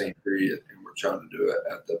in that team period, and we're trying to do it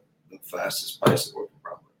at the fastest pace that we can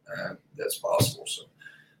probably that's possible. So,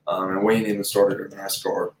 and we ain't even started our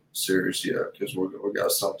NASCAR series yet because we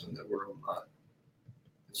got something that we're not.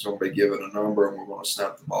 It's going to be given a number, and we're going to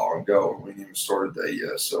snap the ball and go. And we ain't even started that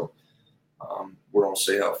yet, so we're going to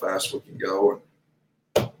see how fast we can go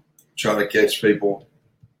and try to catch people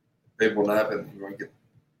napping.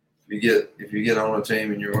 If you get on a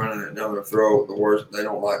team and you're running it down their throat, the worst, they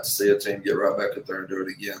don't like to see a team get right back up there and do it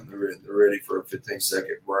again. They're ready for a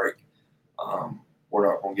 15-second break. We're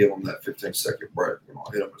not going to give them that 15-second break. We're going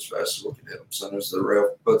to hit them as fast as we can hit them. As soon as the ref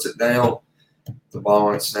puts it down, the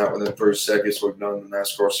ball ain't snapped within 3 seconds. We've done the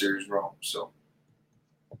NASCAR series wrong. So,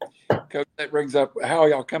 Coach, that brings up how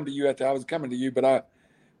y'all come to you I was coming to you, but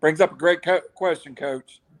brings up a great question,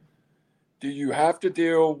 Coach. Do you have to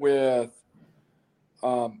deal with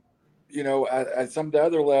at some of the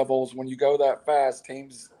other levels, when you go that fast,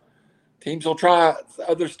 teams will try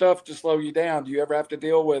other stuff to slow you down. Do you ever have to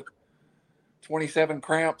deal with 27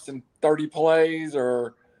 cramps and 30 plays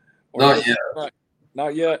or not yet.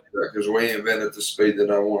 Not yet. Because we ain't been at the speed that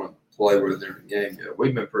I want to play with in the game yet.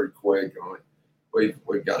 We've been pretty quick on it.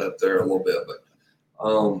 We got up there a little bit,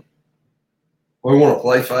 but we want to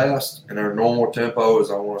play fast, and our normal tempo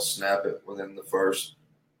is I want to snap it within the first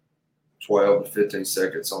 12 to 15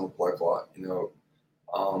 seconds on the play clock.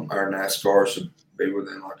 Our NASCAR should be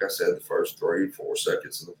within, like I said, the first 3-4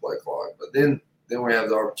 seconds of the play clock. But then we have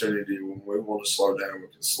the opportunity when we want to slow down, we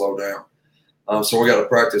can slow down. So we got to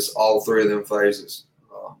practice all 3 of them phases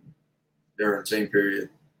during team period.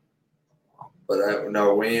 But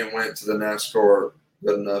no, we ain't went to the NASCAR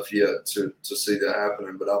good enough yet to see that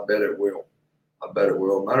happening. But I bet it will.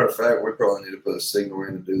 Matter of fact, we probably need to put a signal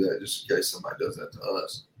in to do that just in case somebody does that to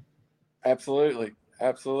us. Absolutely.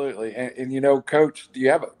 And Coach, do you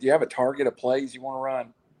have a target of plays you want to run?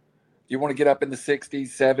 Do you want to get up in the 60s,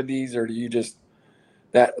 70s, or do you just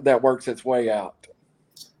that works its way out?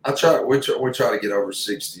 We try to get over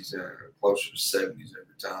 60s and closer to 70s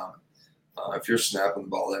every time. If you're snapping the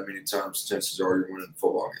ball that many times, chances are you're winning the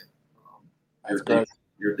football game.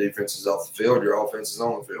 Your defense is off the field, your offense is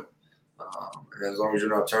on the field. And as long as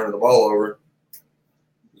you're not turning the ball over,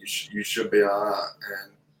 you should be all right.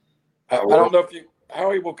 And I don't know if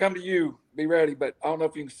Howie will come to you, be ready, but I don't know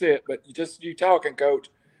if you can sit. But you talking, Coach.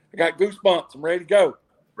 I got goosebumps. I'm ready to go.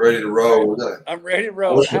 Ready to roll. I'm ready to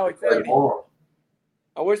roll. Howie Chaney.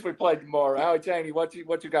 I wish we played tomorrow. Howie Chaney, what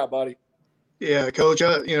you got, buddy? Yeah, Coach.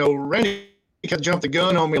 Randy kind of jumped the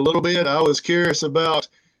gun on me a little bit. I was curious about,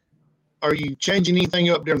 are you changing anything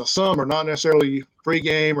up during the summer, not necessarily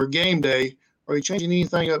pregame or game day? Are you changing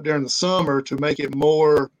anything up during the summer to make it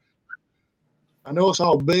more, I know it's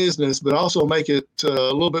all business, but also make it a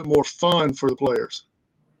little bit more fun for the players?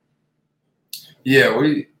 Yeah,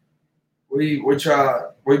 we try.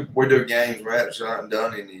 We do games. We haven't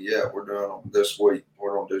done any yet. We're doing them this week.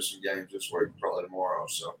 We're going to do some games this week, probably tomorrow.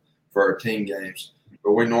 So for our team games,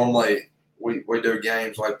 but we normally we do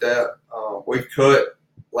games like that. We've cut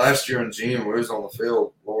last year in June. We was on the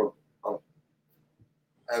field, Lord,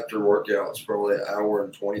 after workouts, probably an hour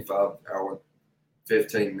and 25, hour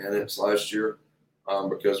 15 minutes last year,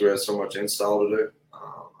 because we had so much install to do.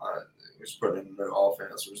 I was putting in a new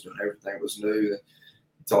offense. We was doing everything was new.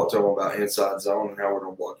 Talk to them about inside zone and how we're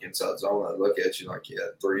going to block inside zone. I look at you like you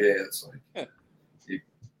had 3 heads. Like,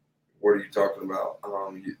 what are you talking about?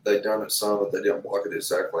 They done it some, but they didn't block it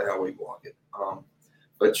exactly how we block it.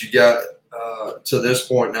 But you got to this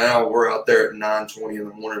point now, we're out there at 9:20 in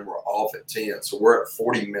the morning. We're off at 10. So we're at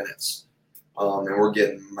 40 minutes, and we're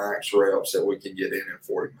getting max reps that we can get in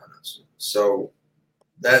 40 minutes. So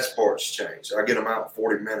that's part's changed. I get them out in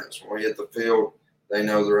 40 minutes. When we hit the field, they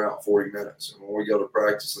know they're out 40 minutes. And when we go to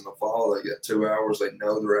practice in the fall, they get 2 hours. They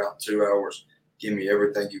know they're out 2 hours. Give me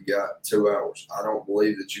everything you got 2 hours. I don't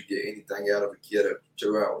believe that you get anything out of a kid after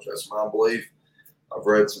 2 hours. That's my belief. I've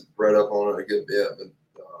read up on it a good bit,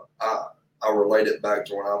 but I relate it back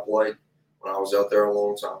to when I played, when I was out there a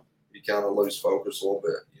long time. You kind of lose focus a little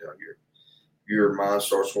bit. Your mind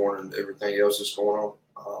starts wandering everything else that's going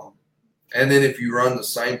on. And then if you run the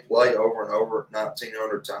same play over and over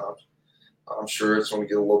 1,900 times, I'm sure it's going to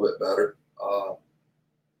get a little bit better.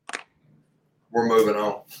 We're moving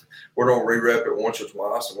on. We're going to re-rep it once or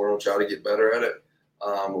twice, and we're going to try to get better at it.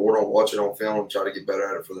 We're going to watch it on film and try to get better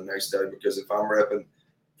at it for the next day, because if I'm repping,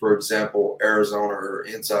 for example, Arizona or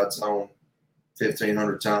inside zone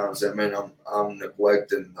 1,500 times, that means I'm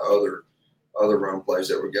neglecting the other run plays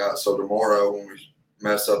that we got. So tomorrow when we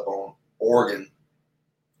mess up on Oregon,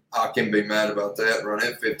 I can be mad about that and run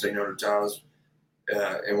it 1,500 times,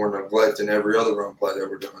 and we're neglecting every other run play that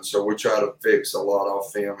we're doing. So we try to fix a lot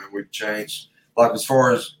off film, and we've changed. Like as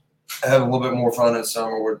far as having a little bit more fun in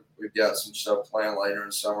summer, we've got some stuff planned later in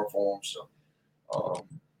the summer for them. So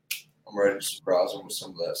I'm ready to surprise them with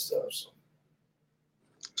some of that stuff.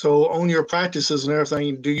 So on your practices and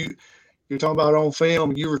everything, you're talking about on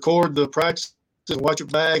film, you record the practices and watch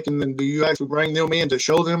it back, and then do you actually bring them in to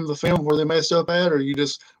show them the film where they messed up at, or you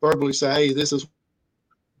just verbally say, hey, this is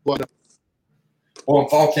what? Well, in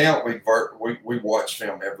fall camp, we watch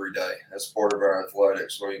film every day. That's part of our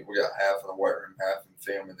athletics. We got half in the weight room, half in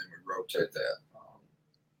film, and then we rotate that.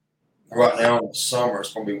 Right now in the summer,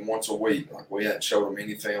 it's going to be once a week. Like we hadn't showed them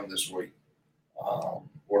any film this week.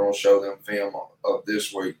 We're going to show them film of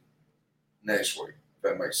this week next week, if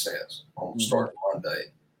that makes sense. On starting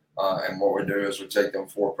Monday. And what we do is we take them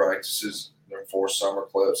 4 practices, them 4 summer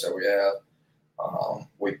clips that we have.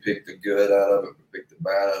 We pick the good out of it, we pick the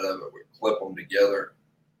bad out of it, we clip them together.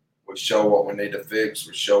 We show what we need to fix,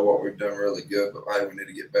 we show what we've done really good, but hey, we need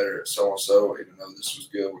to get better at so-and-so. Even though this was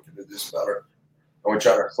good, we can do this better. And we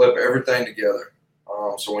try to clip everything together.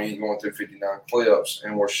 So when you're going through 59 clips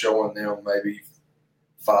and we're showing them maybe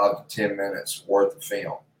 5 to 10 minutes worth of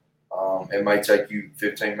film. It may take you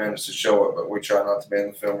 15 minutes to show it, but we try not to be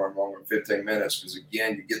in the film room longer than 15 minutes, because,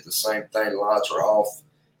 again, you get the same thing. Lights are off,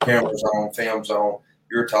 cameras on, film's on.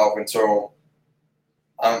 You're talking to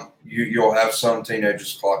them. You'll have some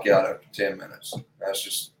teenagers clock out after 10 minutes. That's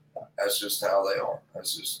just how they are.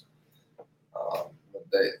 That's just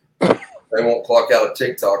they won't clock out of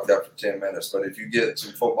TikTok after 10 minutes. But if you get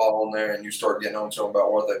some football on there and you start getting on to them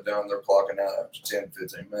about what they've done, they're clocking out after 10,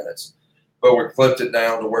 15 minutes. But we clipped it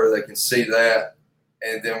down to where they can see that,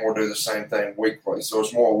 and then we'll do the same thing weekly. So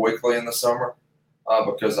it's more weekly in the summer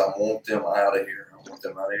because I want them out of here. I want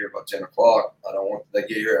them out of here by 10 o'clock. I don't want they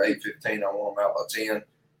get here at 8:15. I want them out by 10.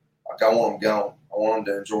 Like, I want them gone. I want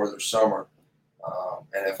them to enjoy their summer.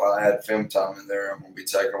 And if I add film time in there, I'm going to be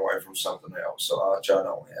taken away from something else. So I try to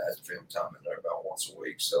only add film time in there about once a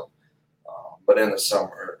week. So, but in the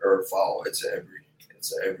summer or fall, it's an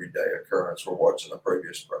everyday occurrence. We're watching the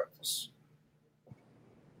previous practice.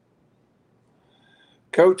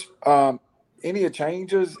 Coach, any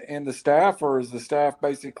changes in the staff, or is the staff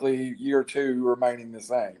basically year 2 remaining the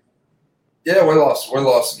same? Yeah, we lost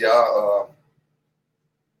a guy.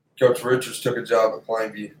 Coach Richards took a job at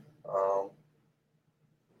Plainview.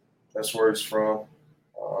 That's where he's from.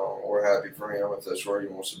 We're happy for him if that's where he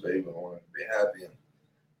wants to be. We want him to be happy.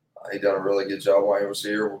 And he done a really good job while he was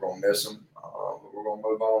here. We're going to miss him. But we're going to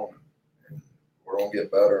move on. And we're going to get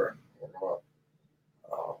better. We're going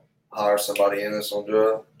to hire somebody in that's going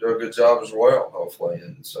to do a good job as well, hopefully.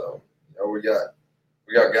 And so, we got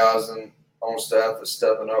guys on staff that's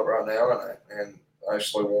stepping up right now, and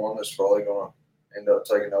actually one that's probably going to end up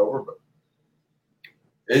taking over. But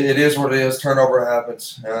it is what it is. Turnover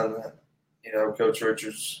happens, and Coach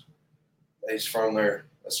Richards, he's from there.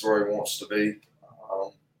 That's where he wants to be.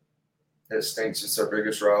 It stinks. It's their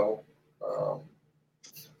biggest rival. I'm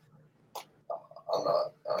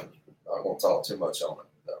not going to talk too much on it,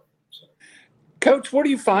 though. So. Coach, what do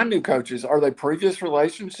you find new coaches? Are they previous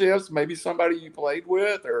relationships? Maybe somebody you played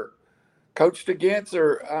with or coached against?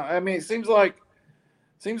 Or it seems like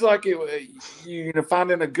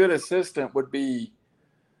finding a good assistant would be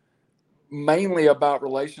mainly about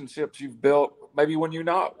relationships you've built maybe when you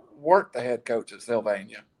not worked the head coach at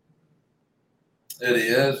Sylvania. It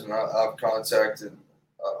is, and I've contacted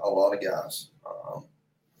a lot of guys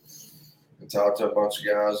and talked to a bunch of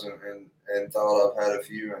guys and thought I've had a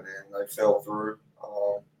few, and then they fell through.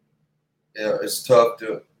 It's tough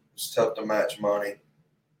to match money.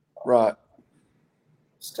 Right.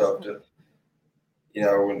 It's tough to,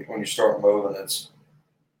 when you start moving,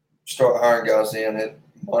 start hiring guys in.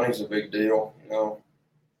 Money's a big deal,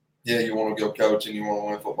 Yeah, you want to go coaching, you want to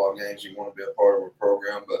win football games, you want to be a part of a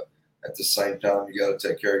program, but at the same time, you got to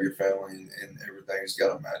take care of your family, and everything's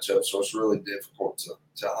got to match up. So it's really difficult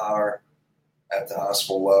to hire at the high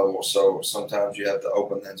school level. So sometimes you have to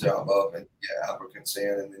open that job up and get applicants in,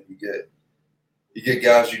 and then you get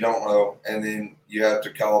guys you don't know, and then you have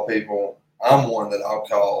to call people. I'm one that I'll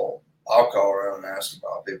call around and ask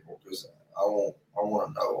about people because I want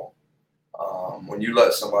to know them. When when you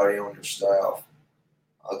let somebody on your staff,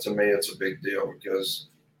 to me, it's a big deal because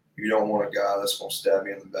you don't want a guy that's going to stab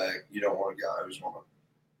you in the back. You don't want a guy who's going to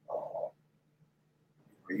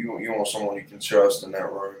you want someone you can trust in that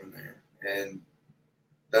room in there. And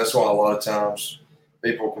that's why a lot of times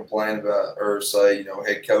people complain about or say,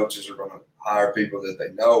 head coaches are going to hire people that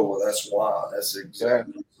they know. Well, that's why. That's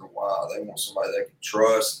exactly why. They want somebody they can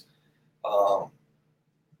trust.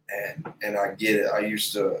 And I get it. I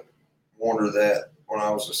used to wonder that when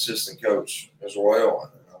I was assistant coach as well.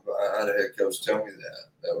 And I had a head coach tell me that.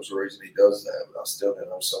 That was the reason he does that. But I still didn't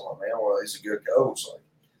know someone, man, well, he's a good coach.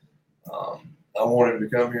 I want him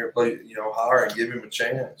to come here and play, hire and give him a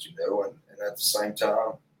chance, and at the same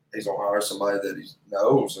time, he's going to hire somebody that he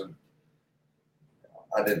knows. And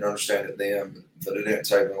I didn't understand it then, but it didn't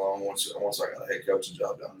take me long once I got a head coaching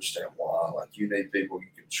job to understand why. Like, you need people you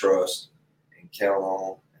can trust and count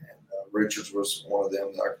on. And Richards was one of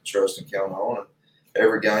them that I could trust and count on. And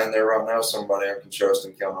every guy in there right now is somebody I can trust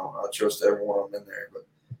and count on. I trust every one of them in there. But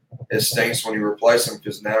it stinks when you replace them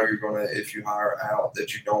because now you're going to, if you hire out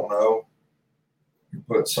that you don't know, you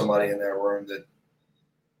put somebody in that room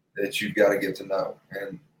that you've got to get to know.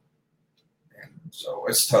 And so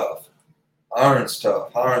it's tough. Hiring's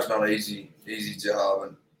tough. Hiring's not an easy job.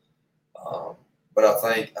 And but I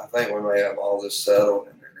think we may have all this settled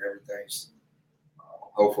and everything's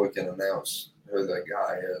hopefully can announce who that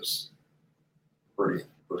guy is pretty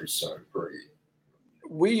soon.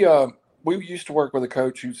 We used to work with a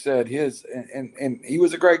coach who said and he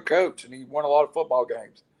was a great coach and he won a lot of football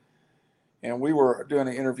games. And we were doing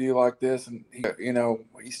an interview like this, and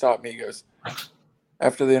he stopped me. He goes,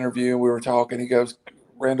 after the interview, we were talking. He goes,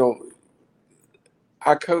 Randall,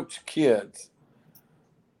 I coach kids,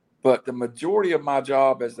 but the majority of my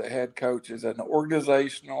job as the head coach is an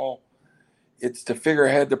organizational. It's to figure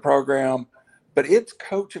ahead the program, but it's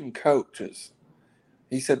coaching coaches.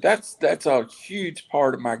 He said that's a huge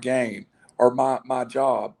part of my game or my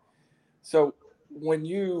job. So when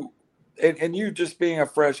you and you just being a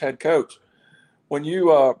fresh head coach. When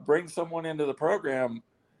you bring someone into the program,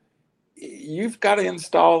 you've got to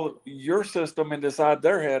install your system and decide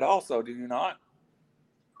their head also, do you not?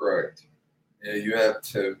 Correct. Yeah, you have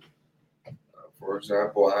to. For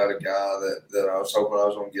example, I had a guy that I was hoping I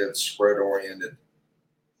was going to get spread-oriented.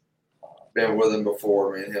 Been with him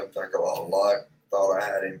before. Me and him think a lot alike. Thought I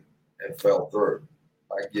had him and fell through.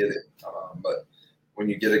 I get it. But when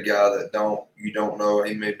you get a guy that you don't know,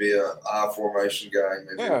 he may be a I formation guy,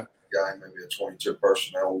 he may be a guy, maybe a 22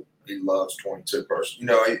 personnel. He loves 22 person.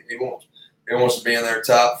 He wants to be in there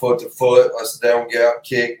top foot to foot. Let's down gap,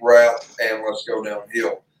 kick, route, and let's go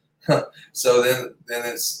downhill. So then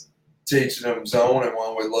it's teaching them zone and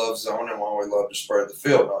why we love zone and why we love to spread the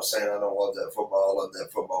field. Not saying I don't love that football. I love that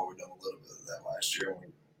football. We've done a little bit of that last year.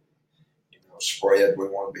 Spread. We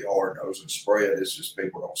want to be hard nosed and spread. It's just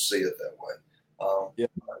people don't see it that way.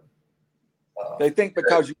 They think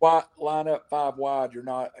because you line up 5 wide, you're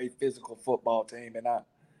not a physical football team. And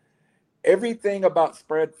everything about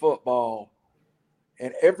spread football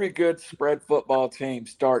and every good spread football team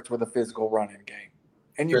starts with a physical running game.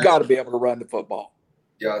 And you've got to be able to run the football.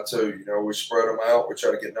 Got to. We spread them out. We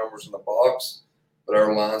try to get numbers in the box, but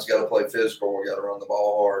our line's got to play physical. We got to run the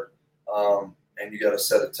ball hard. And you got to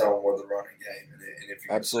set a tone with the running game. And if you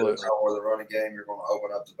can set a tone with the running game, you're going to open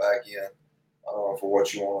up the back end for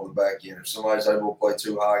what you want on the back end. If somebody's able to play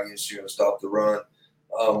too high against you and stop the run,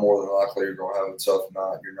 more than likely you're going to have a tough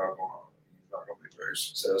night. You're not going to be very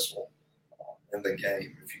successful in the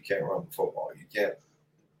game if you can't run the football. You can't.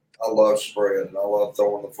 I love spread and I love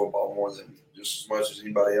throwing the football more than just as much as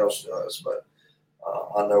anybody else does. But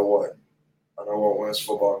I know what wins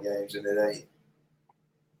football games, and it ain't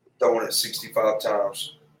throwing it 65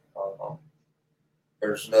 times.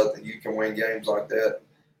 There's nothing. You can win games like that.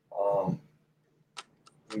 You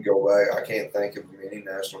can go back. I can't think of any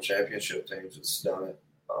national championship teams that's done it.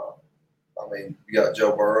 You got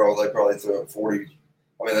Joe Burrow. They probably threw it 40.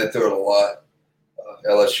 They threw it a lot.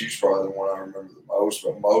 LSU's probably the one I remember the most.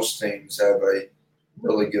 But most teams have a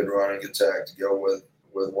really good running attack to go with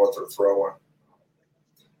what they're throwing.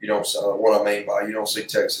 You don't. What I mean by you don't see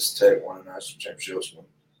Texas Tech win a national championship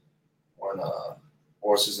when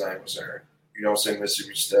what's his name was there. You don't see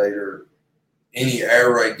Mississippi State or any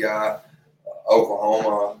air raid guy.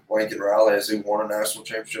 Oklahoma, Lincoln Riley, has he won a national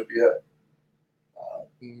championship yet?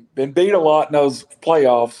 Been beat a lot in those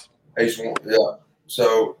playoffs. He's won, yeah.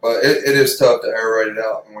 So, but it is tough to air raid it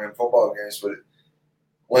out and win football games. But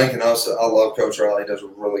Lincoln, also, I love Coach Riley. He does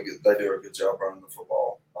they do a good job running the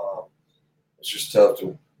football. It's just tough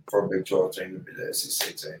for a Big 12 team to be the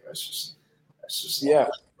SEC team. That's just yeah.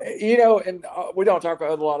 And we don't talk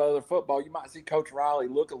about a lot of other football. You might see Coach Riley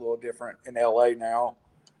look a little different in LA now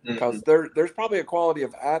because there's probably a quality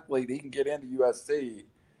of athlete he can get into USC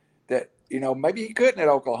that maybe he couldn't at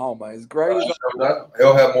Oklahoma. As great as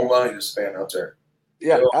he'll have more money to spend out there.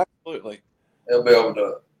 Yeah, absolutely. He'll be able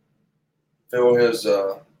to fill his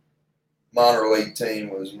minor league team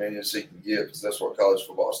with as many as he can get because that's what college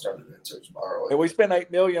football started into. Minor league. And we spent $8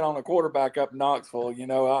 million on a quarterback up in Knoxville.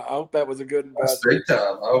 I hope that was a good investment. That's big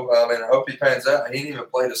time. I hope he pans out. He didn't even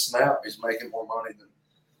play the snap. He's making more money than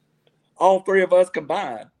all three of us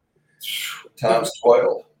combined. Times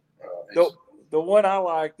 12. The one I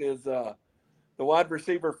liked is the wide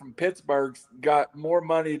receiver from Pittsburgh got more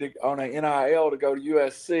money on an NIL to go to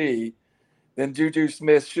USC than Juju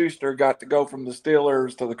Smith-Schuster got to go from the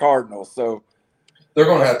Steelers to the Cardinals. So they're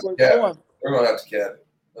going to have to cap it. They're going to have to cap it.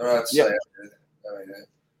 They're going to have to say it.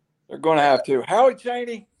 They're going to have to. Howie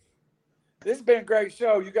Chaney, this has been a great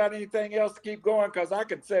show. You got anything else to keep going? Because I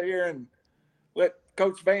could sit here and let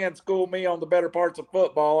Coach Van school me on the better parts of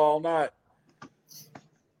football all night.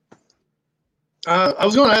 I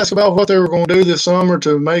was going to ask about what they were going to do this summer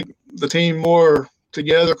to make the team more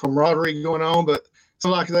together, camaraderie going on, but it's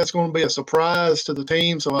not like that's going to be a surprise to the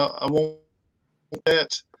team, so I won't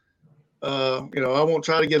that. I won't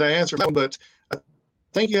try to get an answer, but I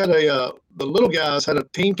think you had the little guys had a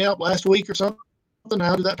team camp last week or something.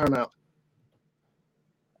 How did that turn out?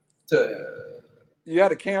 You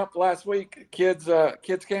had a camp last week, kids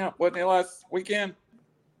camp, wasn't it last weekend?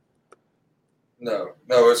 No,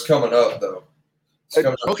 it's coming up though.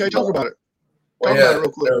 Okay, talk about it. Well, yeah, there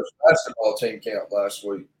was a basketball team camp last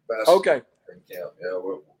week. Okay. Camp. Yeah,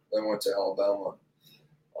 they went to Alabama.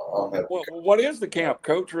 What is the camp,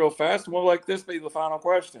 Coach? Real fast, and we'll let this be the final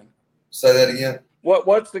question. Say that again.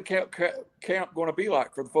 What's the camp going to be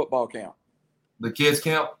like for the football camp? The kids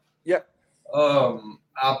camp. Yep.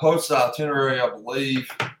 I posted the itinerary. I believe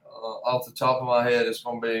off the top of my head, it's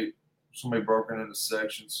going to be broken into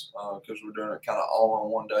sections because we're doing it kind of all on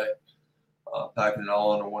one day, packing it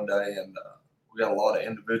all into one day, and we got a lot of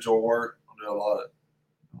individual work. We'll do a lot of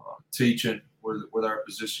teaching with our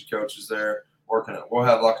position coaches there. We'll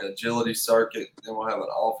have like an agility circuit, then we'll have an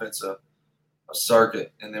offensive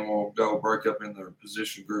circuit, and then we'll go break up in their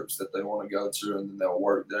position groups that they want to go to, and then they'll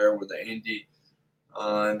work there with the Indy,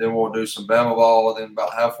 and then we'll do some Bama ball. And then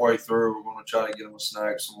about halfway through, we're going to try to get them a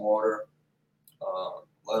snack, some water,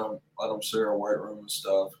 let them see our weight room and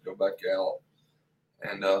stuff, go back out,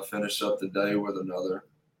 and finish up the day with a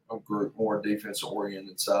group more defensive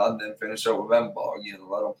oriented side, and then finish up with Bama ball again and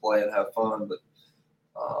let them play and have fun. But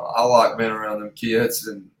I like being around them kids,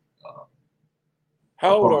 and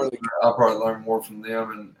how old are they? I'll probably learn more from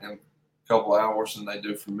them in a couple of hours than they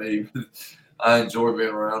do from me. I enjoy being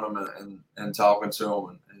around them and talking to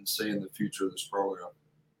them and seeing the future of this program.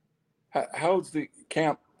 How old's the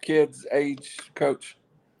camp kids' age, Coach?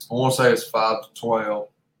 I want to say it's 5 to 12.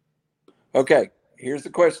 Okay, here's the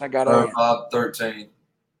question I got to ask. 5 to 13.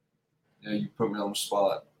 Yeah, you put me on the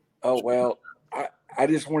spot. Oh, well, I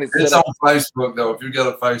just wanted to. It's on Facebook, though. If you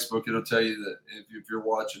go to Facebook, it'll tell you that if you're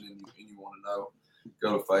watching and you want to know,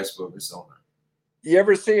 go to Facebook. It's on there. You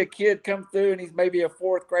ever see a kid come through and he's maybe a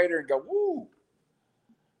fourth grader and go, woo,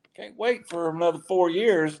 can't wait for another 4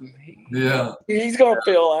 years. And he's going to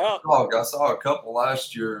fill out. I saw a couple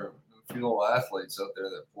last year, a few little athletes out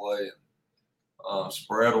there that play. And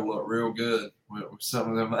spread will look real good with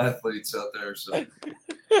some of them athletes out there. So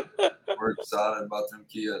we're excited about them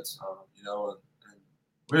kids, and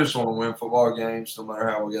we just want to win football games no matter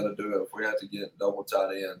how we got to do it. If we have to get double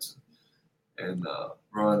tight ends and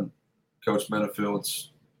run Coach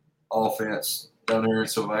Menifield's offense down here in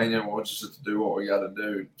Sylvania, we'll just have to do what we got to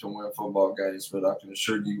do to win football games. But I can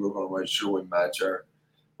assure you we're going to make sure we match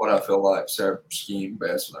what I feel like is our scheme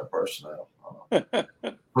best with our personnel.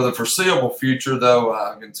 For the foreseeable future, though,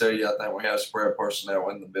 I can tell you I think we have spread personnel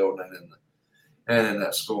in the building and in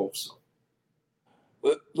that school. So.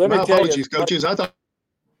 Let me tell apologies, coaches. I thought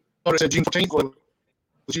it said June 14th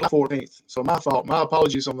was July 14th. So my fault. My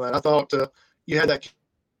apologies on that. I thought you had that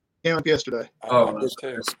camp yesterday. I did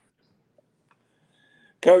too.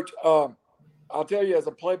 Coach, I'll tell you, as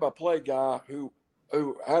a play-by-play guy who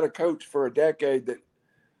had a coach for a decade that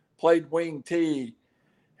played wing T,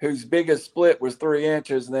 whose biggest split was 3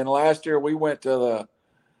 inches, and then last year we went to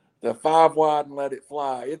the 5 wide and let it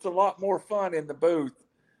fly. It's a lot more fun in the booth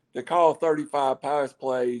to call 35 pass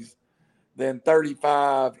plays than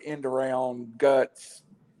 35 end around guts,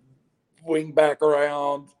 wing back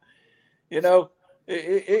around.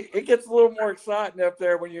 It gets a little more exciting up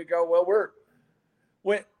there when you go, well,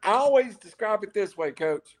 when I always describe it this way,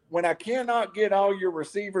 Coach, when I cannot get all your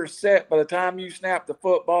receivers set by the time you snap the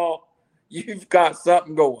football, you've got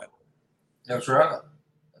something going. That's right.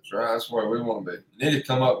 That's right. That's where we want to be. You need to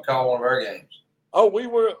come up and call one of our games. Oh,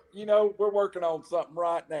 we're working on something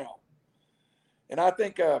right now. And I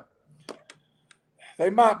think they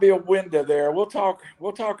might be a window there. We'll talk at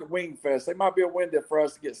Wingfest. They might be a window for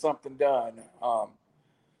us to get something done.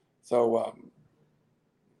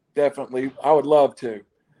 Definitely, I would love to.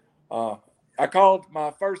 I called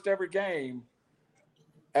my first ever game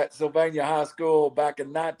at Sylvania High School back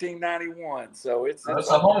in 1991. So it's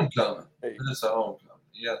a homecoming. Hey. It's a homecoming.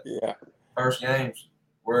 Yeah. First games,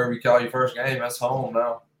 wherever you call your first game, that's home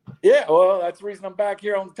now. Yeah, well, that's the reason I'm back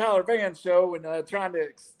here on the Tyler Van Show and trying to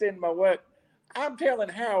extend my wet. I'm telling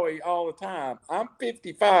Howie all the time, I'm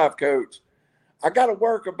 55, Coach. I got to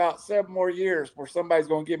work about 7 more years before somebody's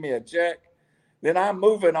going to give me a check. Then I'm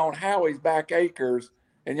moving on Howie's back acres,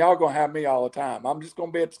 and y'all going to have me all the time. I'm just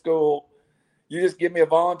going to be at school. You just give me a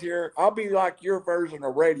volunteer. I'll be like your version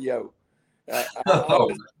of radio. I'll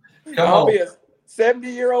be a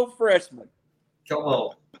 70-year-old freshman. Come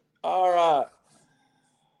on. All right.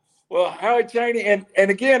 Well, Howie Cheney, and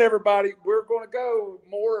again, everybody, we're going to go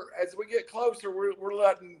more as we get closer. We're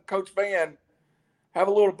letting Coach Van have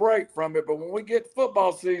a little break from it. But when we get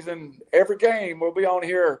football season, every game, we'll be on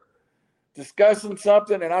here discussing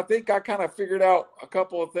something. And I think I kind of figured out a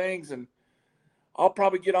couple of things. And I'll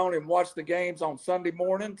probably get on and watch the games on Sunday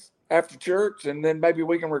mornings after church. And then maybe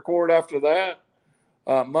we can record after that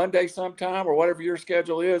Monday sometime or whatever your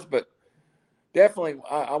schedule is. But definitely,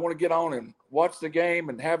 I want to get on and watch the game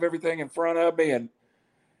and have everything in front of me. And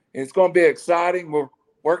it's going to be exciting. We're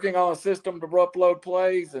working on a system to upload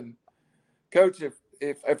plays. And, Coach, if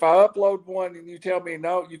I upload one and you tell me,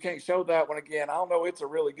 no, you can't show that one again, I'll know it's a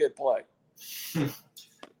really good play.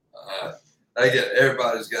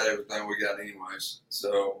 Everybody's got everything we got anyways.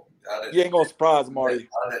 So you ain't going to surprise Marty.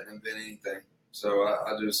 I didn't invent anything. So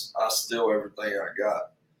I steal everything I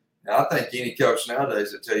got. Now, I think any coach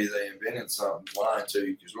nowadays that tell you they invented something is lying to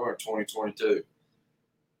you because we're in 2022.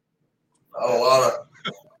 Not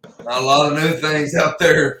a lot of new things out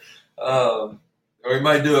there. We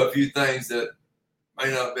may do a few things that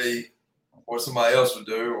may not be what somebody else would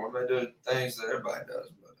do, or we may do things that everybody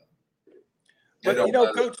does. But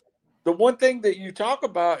Coach, the one thing that you talk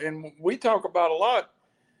about, and we talk about a lot,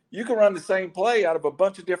 you can run the same play out of a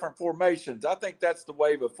bunch of different formations. I think that's the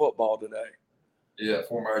wave of football today. Yeah,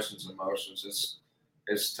 formations and motions.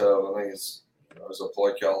 It's tough. I think it's as a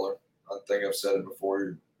play caller. I think I've said it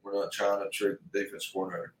before. We're not trying to trick the defense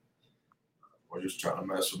coordinator. We're just trying to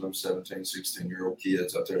mess with them 17, 16-year-old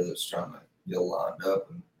kids out there that's trying to get lined up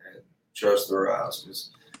and trust their eyes.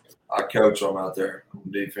 Because I coach them out there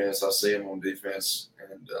on defense. I see them on defense,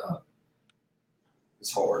 and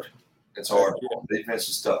it's hard. It's hard. Yeah. Defense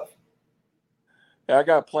is tough. Yeah, I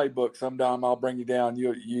got a playbook. Sometime I'll bring you down.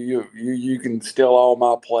 You can steal all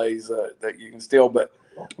my plays that you can steal. But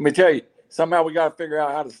let me tell you, somehow we got to figure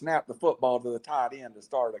out how to snap the football to the tight end to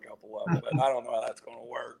start a couple of them. But I don't know how that's going to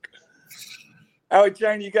work. Howie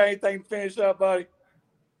Cheney, you got anything to finish up, buddy?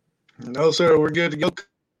 No, sir. We're good to go.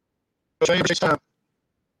 Time.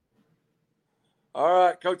 All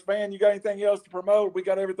right, Coach Van, you got anything else to promote? We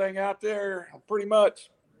got everything out there pretty much.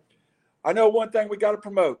 I know one thing we got to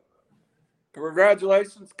promote.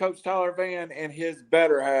 Congratulations, Coach Tyler Van and his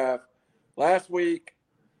better half. Last week,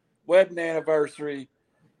 wedding anniversary.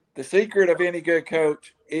 The secret of any good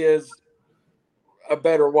coach is a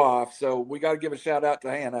better wife. So we got to give a shout out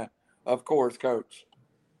to Hannah, of course, Coach.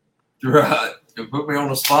 Right. You put me on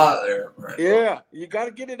the spot there. Right? Yeah, you got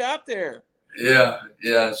to get it out there. Yeah.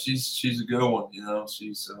 She's a good one.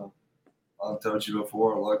 She's I've told you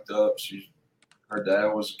before. I looked up. Her dad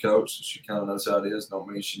was a coach, so she kind of knows how it is. Don't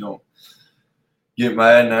mean she don't get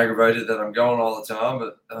mad and aggravated that I'm going all the time,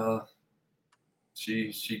 but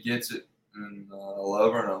she gets it, and I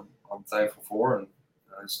love her, and I'm thankful for her. And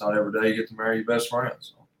it's not every day you get to marry your best friend.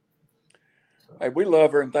 So. Hey, we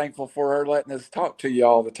love her and thankful for her letting us talk to you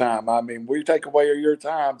all the time. I mean, we take away your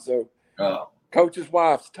time, so Coach's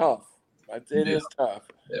wife's tough. It is tough.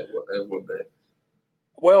 It would be.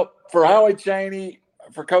 Well, for Howie Cheney,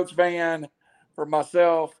 for Coach Van, for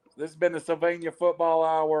myself, this has been the Sylvania Football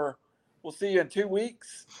Hour. We'll see you in 2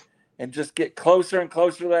 weeks and just get closer and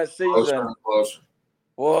closer to that season. Closer and closer.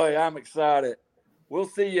 Boy, I'm excited. We'll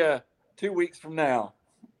see you 2 weeks from now.